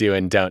Jedis do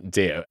and don't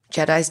do.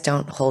 Jedis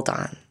don't hold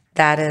on.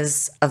 That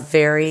is a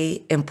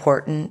very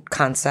important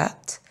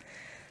concept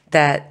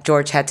that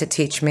George had to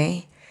teach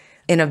me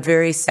in a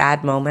very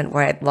sad moment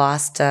where I'd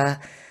lost an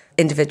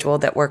individual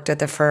that worked at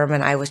the firm,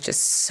 and I was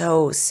just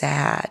so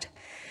sad.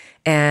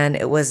 And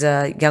it was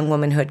a young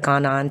woman who had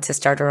gone on to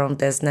start her own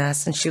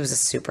business, and she was a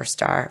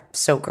superstar,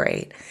 so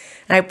great.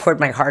 And I poured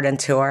my heart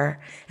into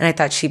her, and I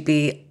thought she'd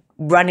be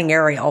running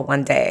Ariel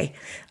one day.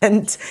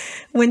 And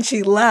when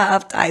she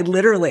left, I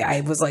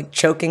was like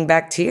choking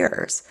back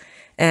tears.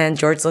 And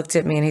George looked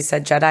at me and he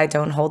said, Jedi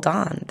don't hold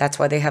on. That's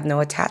why they have no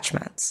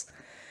attachments.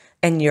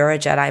 And you're a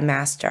Jedi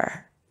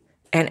master.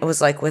 And it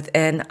was like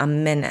within a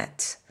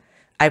minute,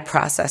 I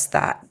processed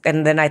that.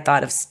 And then I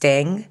thought of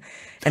Sting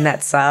and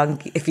that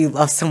song, if you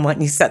love someone,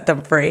 you set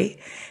them free.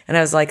 And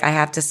I was like, I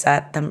have to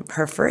set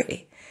her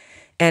free.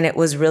 And it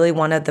was really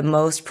one of the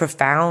most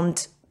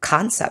profound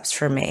concepts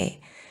for me,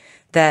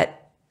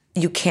 that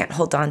you can't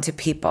hold on to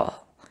people.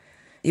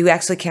 You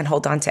actually can't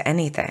hold on to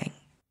anything.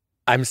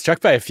 I'm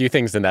struck by a few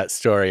things in that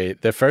story.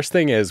 The first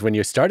thing is, when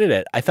you started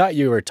it, I thought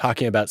you were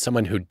talking about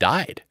someone who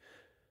died.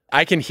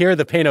 I can hear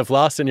the pain of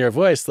loss in your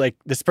voice, like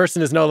this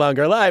person is no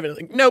longer alive. And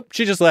like, nope,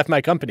 she just left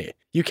my company.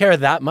 You care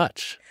that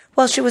much.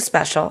 Well, she was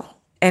special.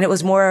 And it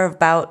was more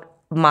about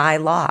my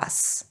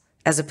loss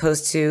as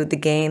opposed to the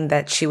gain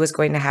that she was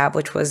going to have,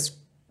 which was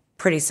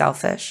pretty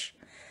selfish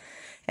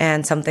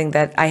and something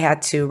that I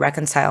had to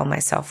reconcile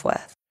myself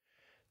with.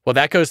 Well,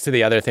 that goes to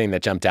the other thing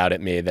that jumped out at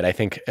me that I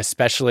think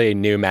especially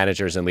new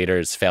managers and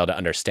leaders fail to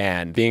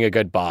understand. Being a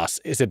good boss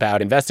is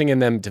about investing in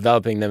them,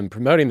 developing them,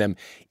 promoting them,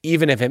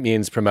 even if it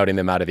means promoting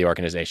them out of the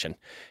organization,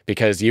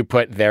 because you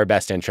put their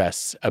best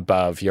interests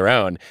above your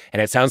own.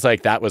 And it sounds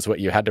like that was what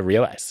you had to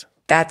realize.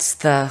 That's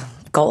the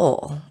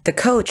goal. The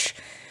coach,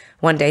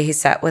 one day he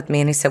sat with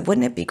me and he said,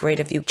 wouldn't it be great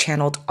if you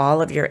channeled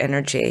all of your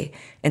energy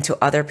into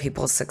other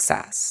people's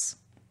success?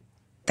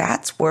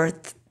 That's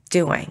worth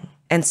doing.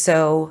 And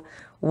so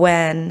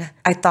when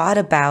I thought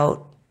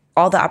about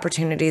all the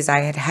opportunities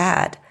I had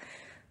had,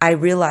 I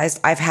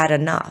realized I've had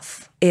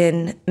enough.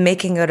 In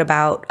making it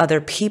about other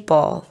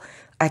people,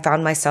 I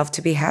found myself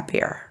to be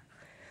happier.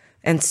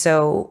 And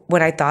so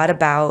when I thought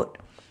about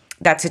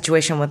that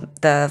situation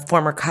with the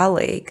former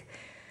colleague,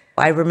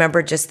 I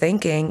remember just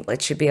thinking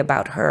it should be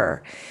about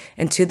her.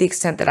 And to the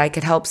extent that I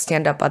could help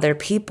stand up other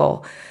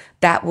people,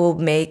 that will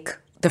make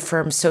the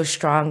firm so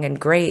strong and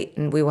great,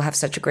 and we will have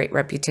such a great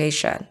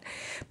reputation.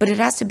 But it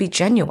has to be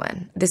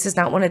genuine. This is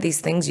not one of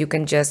these things you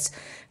can just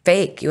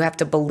fake. You have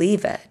to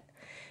believe it.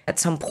 At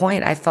some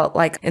point, I felt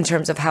like, in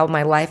terms of how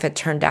my life had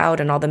turned out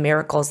and all the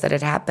miracles that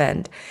had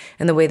happened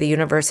and the way the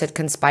universe had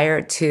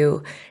conspired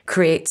to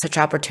create such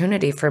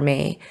opportunity for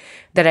me,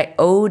 that I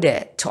owed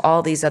it to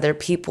all these other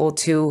people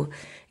to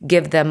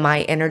give them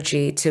my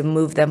energy to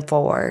move them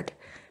forward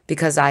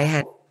because I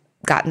had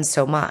gotten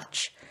so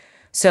much.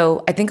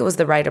 So I think it was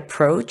the right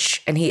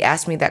approach. And he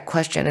asked me that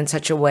question in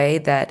such a way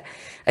that,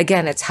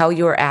 again, it's how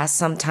you were asked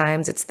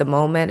sometimes. It's the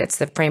moment. It's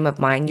the frame of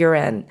mind you're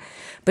in.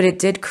 But it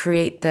did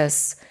create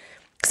this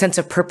sense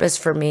of purpose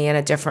for me in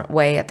a different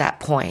way at that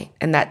point.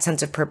 And that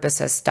sense of purpose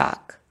has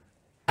stuck.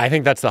 I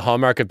think that's the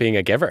hallmark of being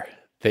a giver,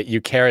 that you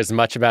care as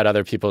much about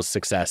other people's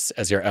success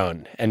as your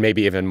own, and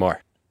maybe even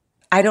more.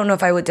 I don't know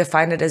if I would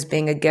define it as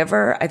being a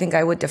giver. I think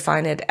I would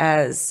define it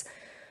as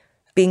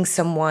being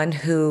someone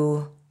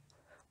who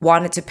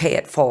wanted to pay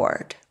it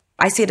forward.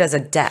 I see it as a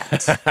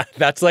debt.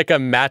 That's like a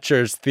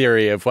Matcher's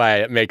theory of why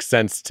it makes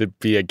sense to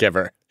be a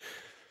giver.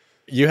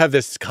 You have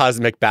this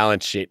cosmic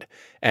balance sheet,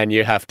 and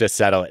you have to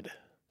settle it.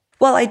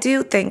 Well, I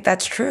do think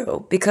that's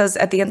true, because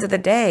at the end of the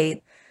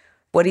day,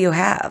 what do you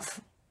have?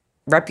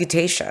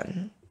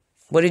 Reputation.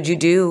 What did you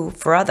do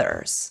for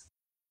others?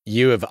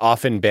 You have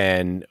often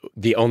been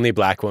the only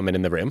Black woman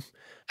in the room.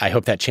 I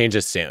hope that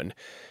changes soon.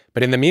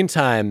 But in the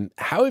meantime,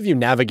 how have you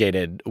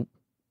navigated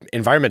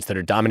environments that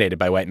are dominated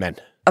by white men?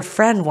 A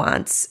friend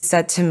once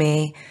said to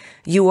me,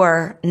 "You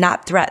are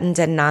not threatened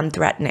and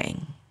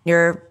non-threatening.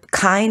 You're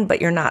kind, but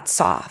you're not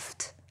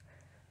soft.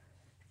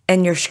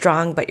 And you're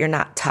strong, but you're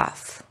not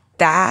tough."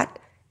 That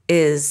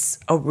is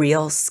a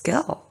real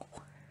skill.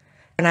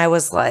 And I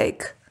was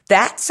like,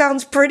 that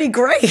sounds pretty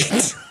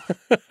great.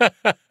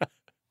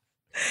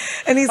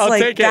 And he's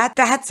like,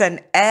 that's an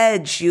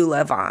edge you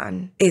live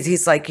on.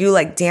 He's like, you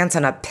like dance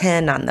on a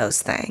pin on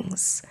those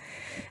things.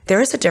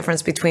 There is a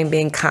difference between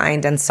being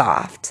kind and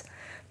soft,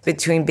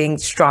 between being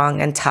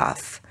strong and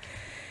tough.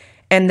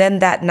 And then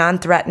that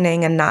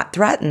non-threatening and not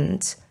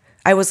threatened,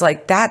 I was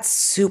like, that's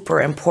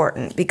super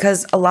important,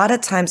 because a lot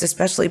of times,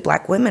 especially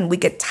Black women, we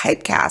get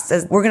typecast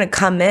as we're going to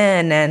come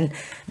in and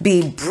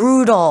be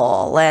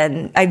brutal.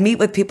 And I meet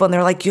with people and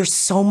they're like, you're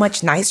so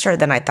much nicer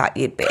than I thought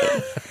you'd be.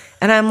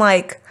 And I'm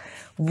like,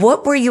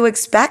 what were you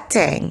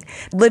expecting?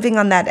 Living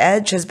on that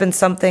edge has been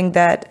something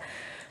that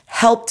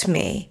helped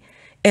me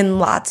in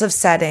lots of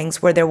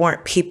settings where there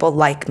weren't people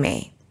like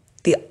me.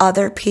 The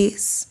other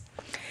piece,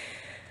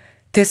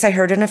 this I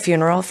heard in a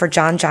funeral for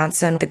John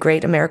Johnson, the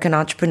great American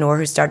entrepreneur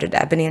who started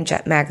Ebony and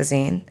Jet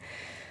magazine.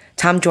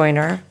 Tom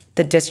Joyner,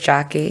 the disc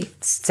jockey,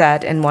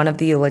 said in one of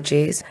the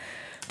eulogies,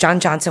 John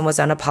Johnson was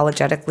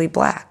unapologetically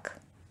Black.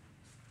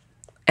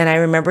 And I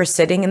remember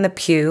sitting in the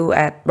pew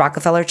at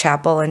Rockefeller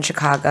Chapel in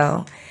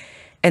Chicago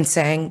and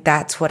saying,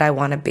 that's what I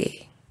want to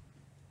be.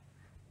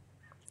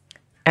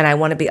 And I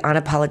want to be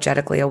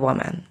unapologetically a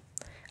woman.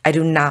 I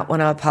do not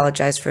want to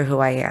apologize for who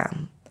I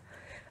am.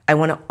 I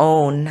want to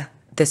own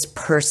this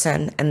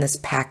person and this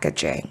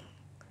packaging.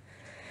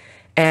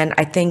 And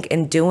I think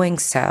in doing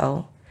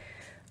so,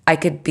 I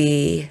could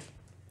be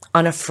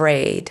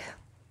unafraid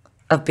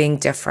of being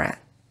different.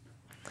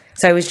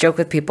 So I always joke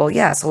with people,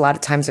 yes, a lot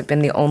of times I've been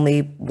the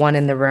only one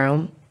in the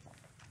room.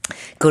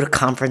 Go to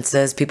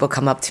conferences, people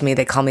come up to me,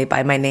 they call me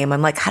by my name.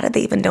 I'm like, how did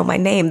they even know my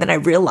name? Then I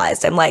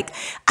realized, I'm like,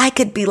 I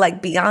could be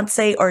like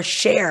Beyonce or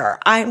Cher.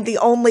 I'm the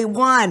only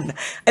one.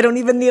 I don't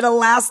even need a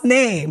last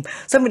name.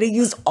 So I'm going to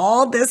use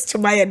all this to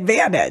my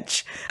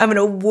advantage. I'm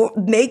going to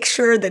make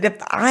sure that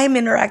if I'm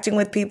interacting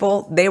with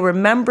people, they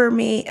remember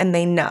me and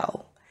they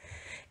know.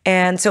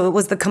 And so it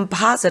was the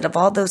composite of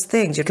all those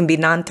things. You can be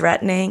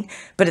non-threatening,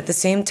 but at the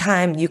same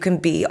time, you can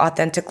be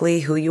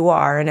authentically who you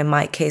are. And in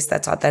my case,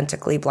 that's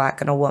authentically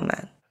Black and a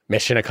woman.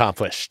 Mission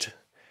accomplished.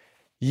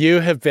 You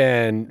have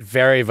been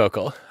very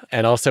vocal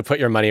and also put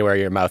your money where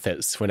your mouth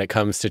is when it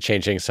comes to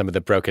changing some of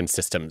the broken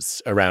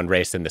systems around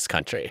race in this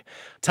country.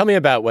 Tell me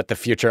about what the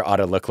future ought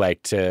to look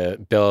like to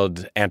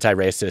build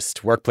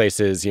anti-racist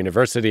workplaces,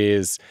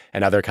 universities,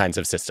 and other kinds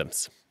of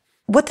systems.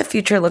 What the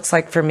future looks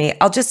like for me,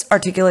 I'll just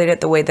articulate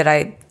it the way that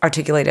I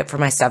articulate it for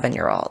my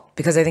 7-year-old,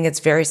 because I think it's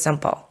very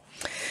simple.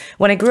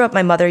 When I grew up,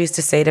 my mother used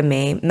to say to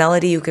me,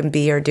 Melody, you can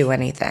be or do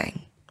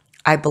anything.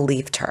 I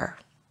believed her.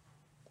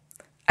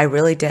 I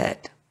really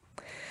did.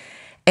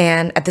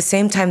 And at the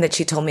same time that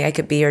she told me I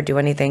could be or do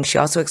anything, she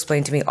also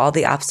explained to me all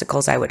the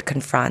obstacles I would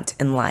confront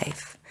in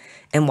life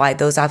and why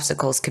those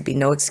obstacles could be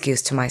no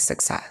excuse to my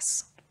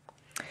success.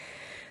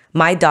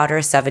 My daughter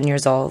is 7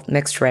 years old,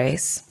 mixed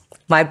race.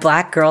 My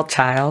Black girl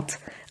child,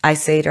 I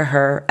say to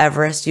her,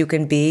 Everest, you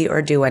can be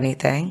or do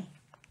anything.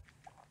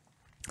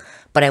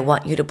 But I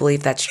want you to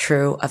believe that's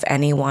true of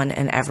anyone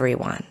and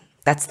everyone.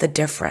 That's the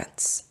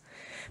difference.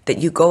 That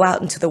you go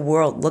out into the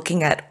world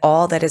looking at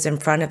all that is in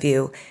front of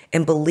you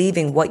and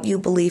believing what you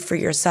believe for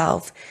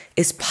yourself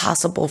is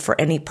possible for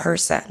any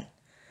person,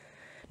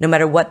 no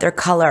matter what their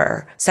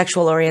color,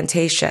 sexual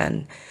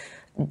orientation,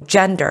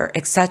 gender,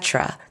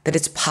 etc., that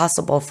it's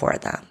possible for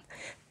them.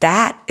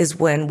 That is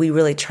when we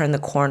really turn the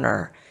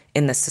corner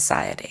in this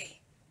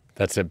society.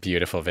 That's a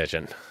beautiful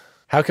vision.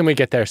 How can we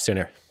get there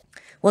sooner?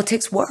 Well, it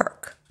takes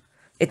work.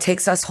 It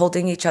takes us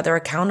holding each other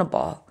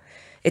accountable.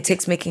 It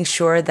takes making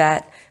sure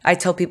that I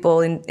tell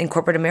people in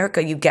corporate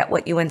America, you get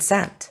what you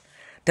incent,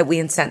 that we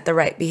incent the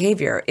right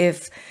behavior.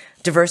 If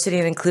diversity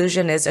and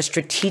inclusion is a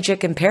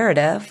strategic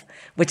imperative,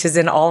 which is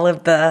in all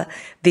of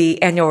the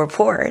annual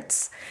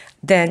reports,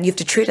 then you have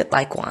to treat it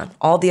like one.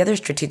 All the other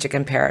strategic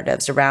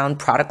imperatives around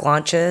product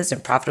launches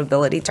and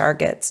profitability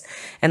targets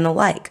and the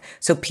like.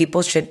 So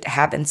people should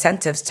have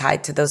incentives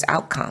tied to those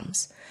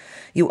outcomes.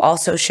 You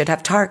also should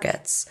have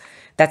targets.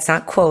 That's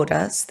not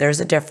quotas. There's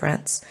a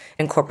difference.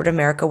 In corporate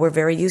America, we're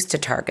very used to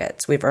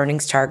targets. We have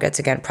earnings targets,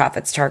 again,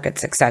 profits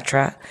targets,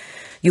 etc.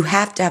 You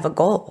have to have a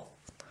goal,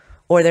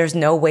 or there's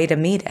no way to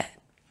meet it.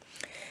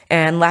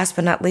 And last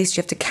but not least,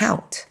 you have to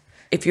count.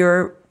 If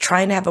you're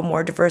trying to have a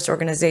more diverse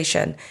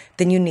organization,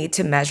 then you need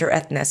to measure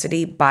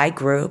ethnicity by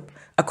group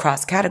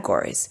across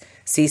categories: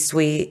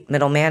 C-suite,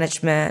 middle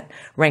management,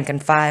 rank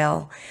and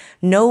file.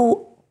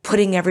 No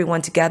putting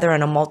everyone together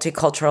in a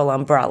multicultural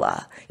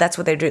umbrella. That's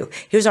what they do.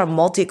 Here's our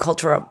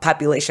multicultural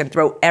population.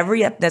 Throw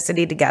every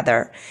ethnicity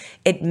together.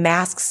 It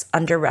masks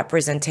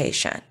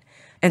underrepresentation.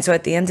 And so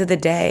at the end of the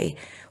day,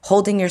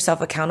 holding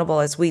yourself accountable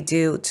as we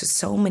do to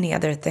so many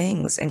other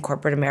things in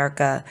corporate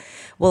America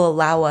will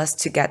allow us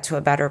to get to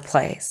a better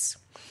place.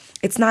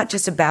 It's not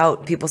just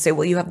about people say,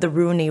 well, you have the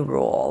Rooney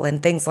Rule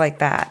and things like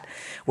that,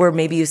 where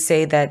maybe you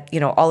say that,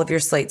 all of your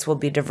slates will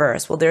be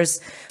diverse. Well,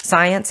 there's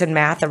science and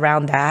math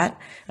around that.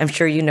 I'm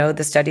sure you know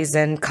the studies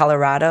in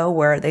Colorado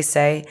where they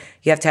say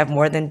you have to have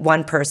more than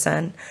one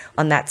person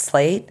on that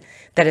slate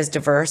that is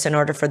diverse in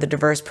order for the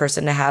diverse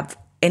person to have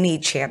any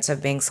chance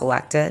of being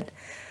selected.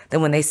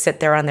 Then when they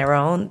sit there on their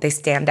own, they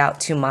stand out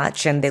too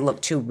much and they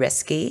look too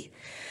risky.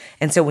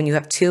 And so when you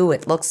have two,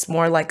 it looks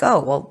more like, oh,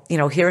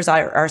 well, here's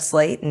our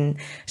slate and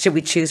should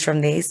we choose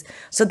from these?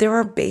 So there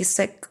are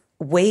basic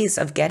ways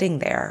of getting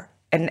there.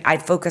 And I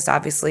focus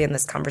obviously in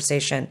this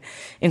conversation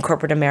in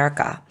corporate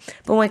America.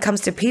 But when it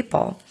comes to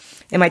people,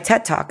 in my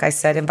TED Talk, I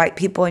said, invite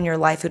people in your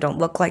life who don't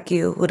look like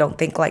you, who don't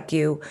think like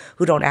you,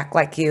 who don't act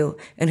like you,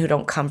 and who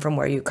don't come from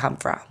where you come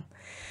from.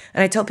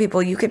 And I tell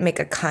people you could make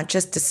a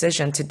conscious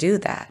decision to do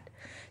that.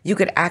 You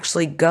could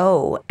actually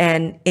go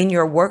and in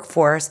your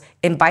workforce,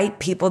 invite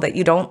people that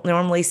you don't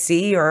normally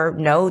see or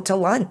know to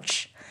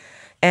lunch.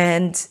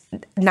 And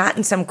not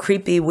in some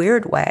creepy,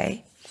 weird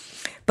way,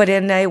 but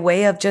in a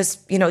way of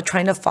just,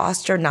 trying to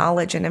foster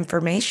knowledge and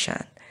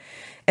information.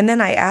 And then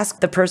I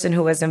asked the person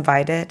who was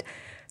invited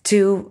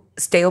to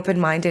stay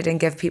open-minded and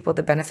give people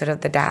the benefit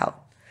of the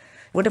doubt.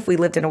 What if we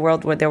lived in a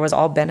world where there was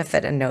all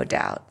benefit and no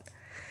doubt?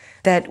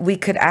 That we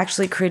could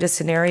actually create a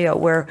scenario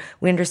where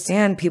we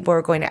understand people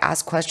are going to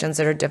ask questions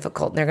that are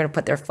difficult and they're going to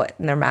put their foot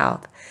in their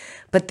mouth,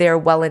 but they're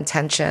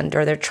well-intentioned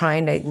or they're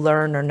trying to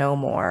learn or know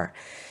more,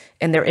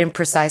 and they're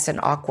imprecise and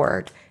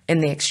awkward in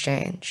the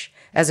exchange,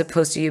 as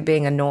opposed to you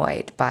being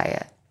annoyed by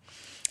it.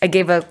 I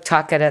gave a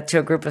talk to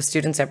a group of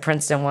students at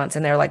Princeton once,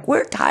 and they're like,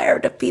 we're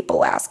tired of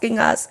people asking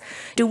us,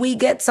 do we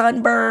get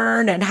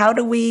sunburn, and how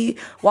do we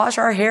wash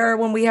our hair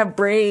when we have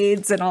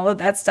braids and all of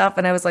that stuff?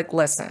 And I was like,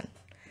 listen,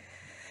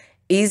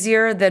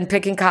 easier than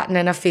picking cotton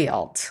in a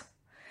field.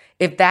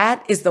 If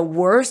that is the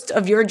worst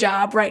of your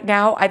job right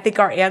now, I think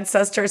our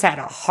ancestors had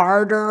a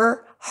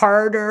harder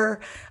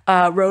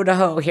row to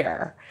hoe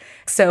here.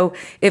 So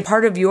if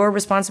part of your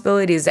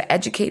responsibility is to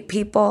educate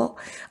people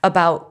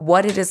about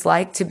what it is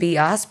like to be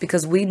us,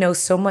 because we know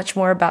so much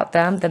more about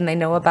them than they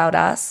know about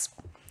us,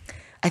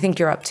 I think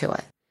you're up to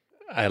it.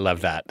 I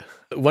love that.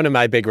 One of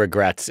my big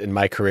regrets in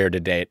my career to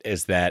date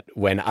is that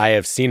when I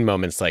have seen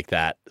moments like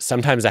that,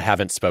 sometimes I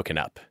haven't spoken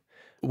up.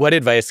 What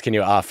advice can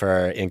you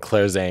offer in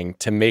closing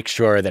to make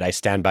sure that I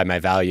stand by my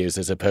values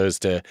as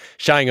opposed to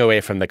shying away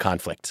from the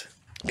conflict?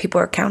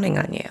 People are counting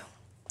on you.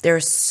 There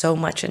is so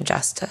much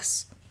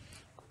injustice.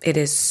 It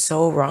is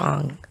so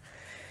wrong.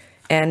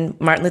 And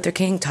Martin Luther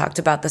King talked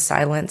about the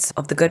silence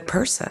of the good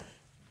person.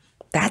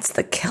 That's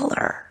the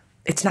killer.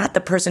 It's not the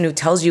person who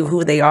tells you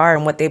who they are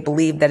and what they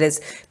believe that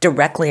is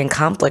directly in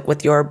conflict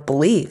with your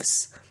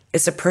beliefs.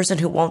 It's a person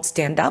who won't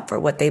stand up for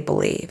what they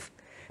believe,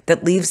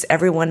 that leaves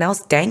everyone else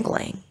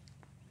dangling.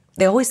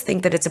 They always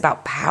think that it's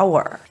about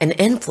power and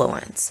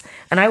influence.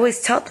 And I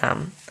always tell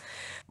them,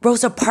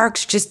 Rosa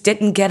Parks just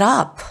didn't get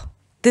up.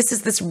 This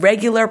is this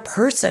regular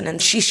person, and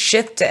she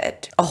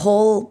shifted a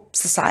whole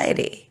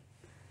society.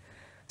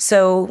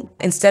 So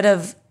instead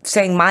of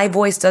saying my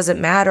voice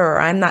doesn't matter or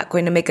I'm not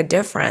going to make a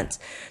difference,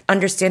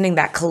 understanding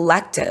that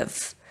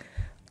collective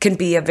can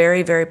be a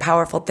very, very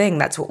powerful thing.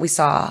 That's what we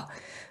saw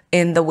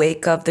in the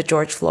wake of the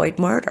George Floyd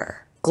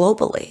murder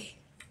globally.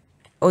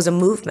 It was a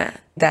movement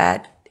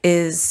that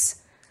is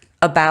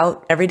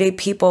about everyday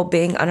people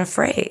being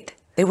unafraid.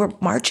 They were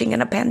marching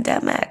in a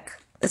pandemic.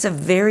 That's a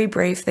very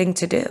brave thing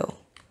to do.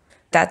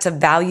 That's a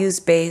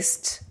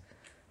values-based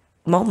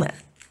moment.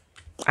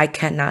 I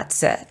cannot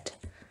sit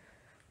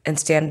and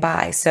stand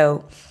by.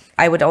 So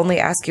I would only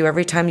ask you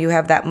every time you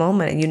have that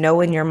moment and you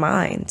know in your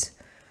mind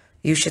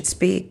you should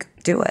speak,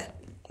 do it,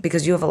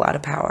 because you have a lot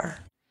of power.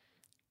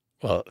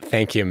 Well,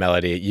 thank you,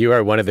 Melody. You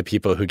are one of the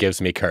people who gives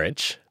me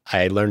courage.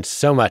 I learned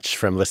so much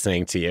from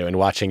listening to you and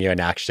watching you in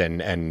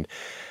action, and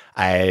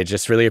I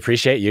just really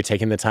appreciate you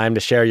taking the time to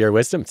share your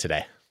wisdom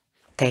today.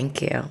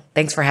 Thank you.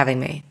 Thanks for having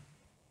me.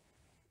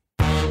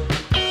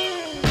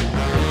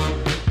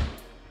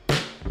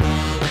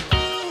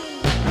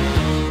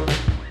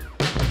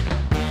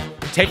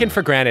 Taken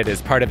for Granted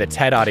is part of the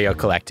TED Audio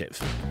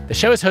Collective. The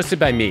show is hosted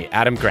by me,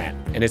 Adam Grant,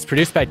 and is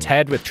produced by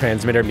TED with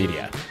Transmitter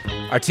Media.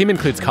 Our team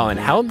includes Colin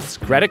Helms,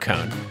 Greta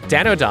Cohn,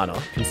 Dan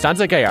O'Donnell,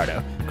 Constanza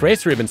Gallardo,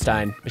 Grace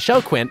Rubenstein,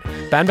 Michelle Quint,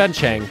 Banban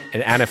Cheng,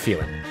 and Anna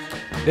Phelan.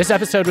 This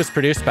episode was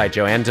produced by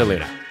Joanne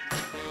DeLuna.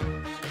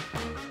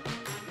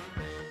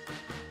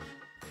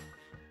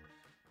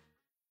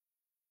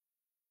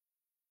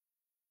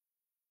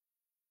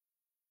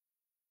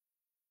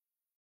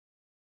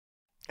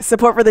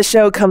 Support for the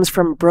show comes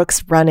from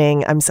Brooks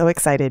Running. I'm so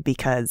excited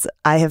because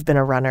I have been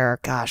a runner,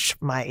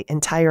 my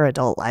entire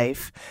adult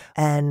life.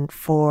 And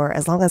for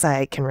as long as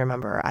I can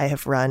remember, I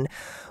have run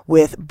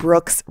with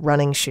Brooks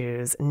running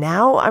shoes.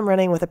 Now I'm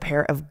running with a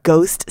pair of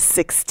Ghost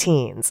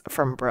 16s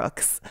from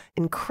Brooks.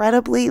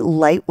 Incredibly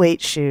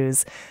lightweight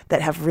shoes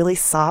that have really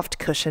soft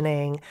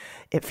cushioning.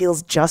 It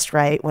feels just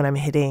right when I'm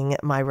hitting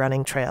my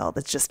running trail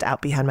that's just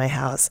out behind my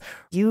house.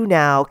 You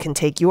now can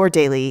take your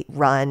daily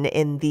run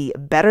in the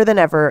better than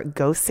ever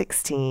Ghost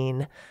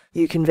 16.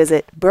 You can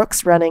visit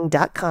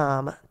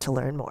brooksrunning.com to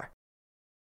learn more.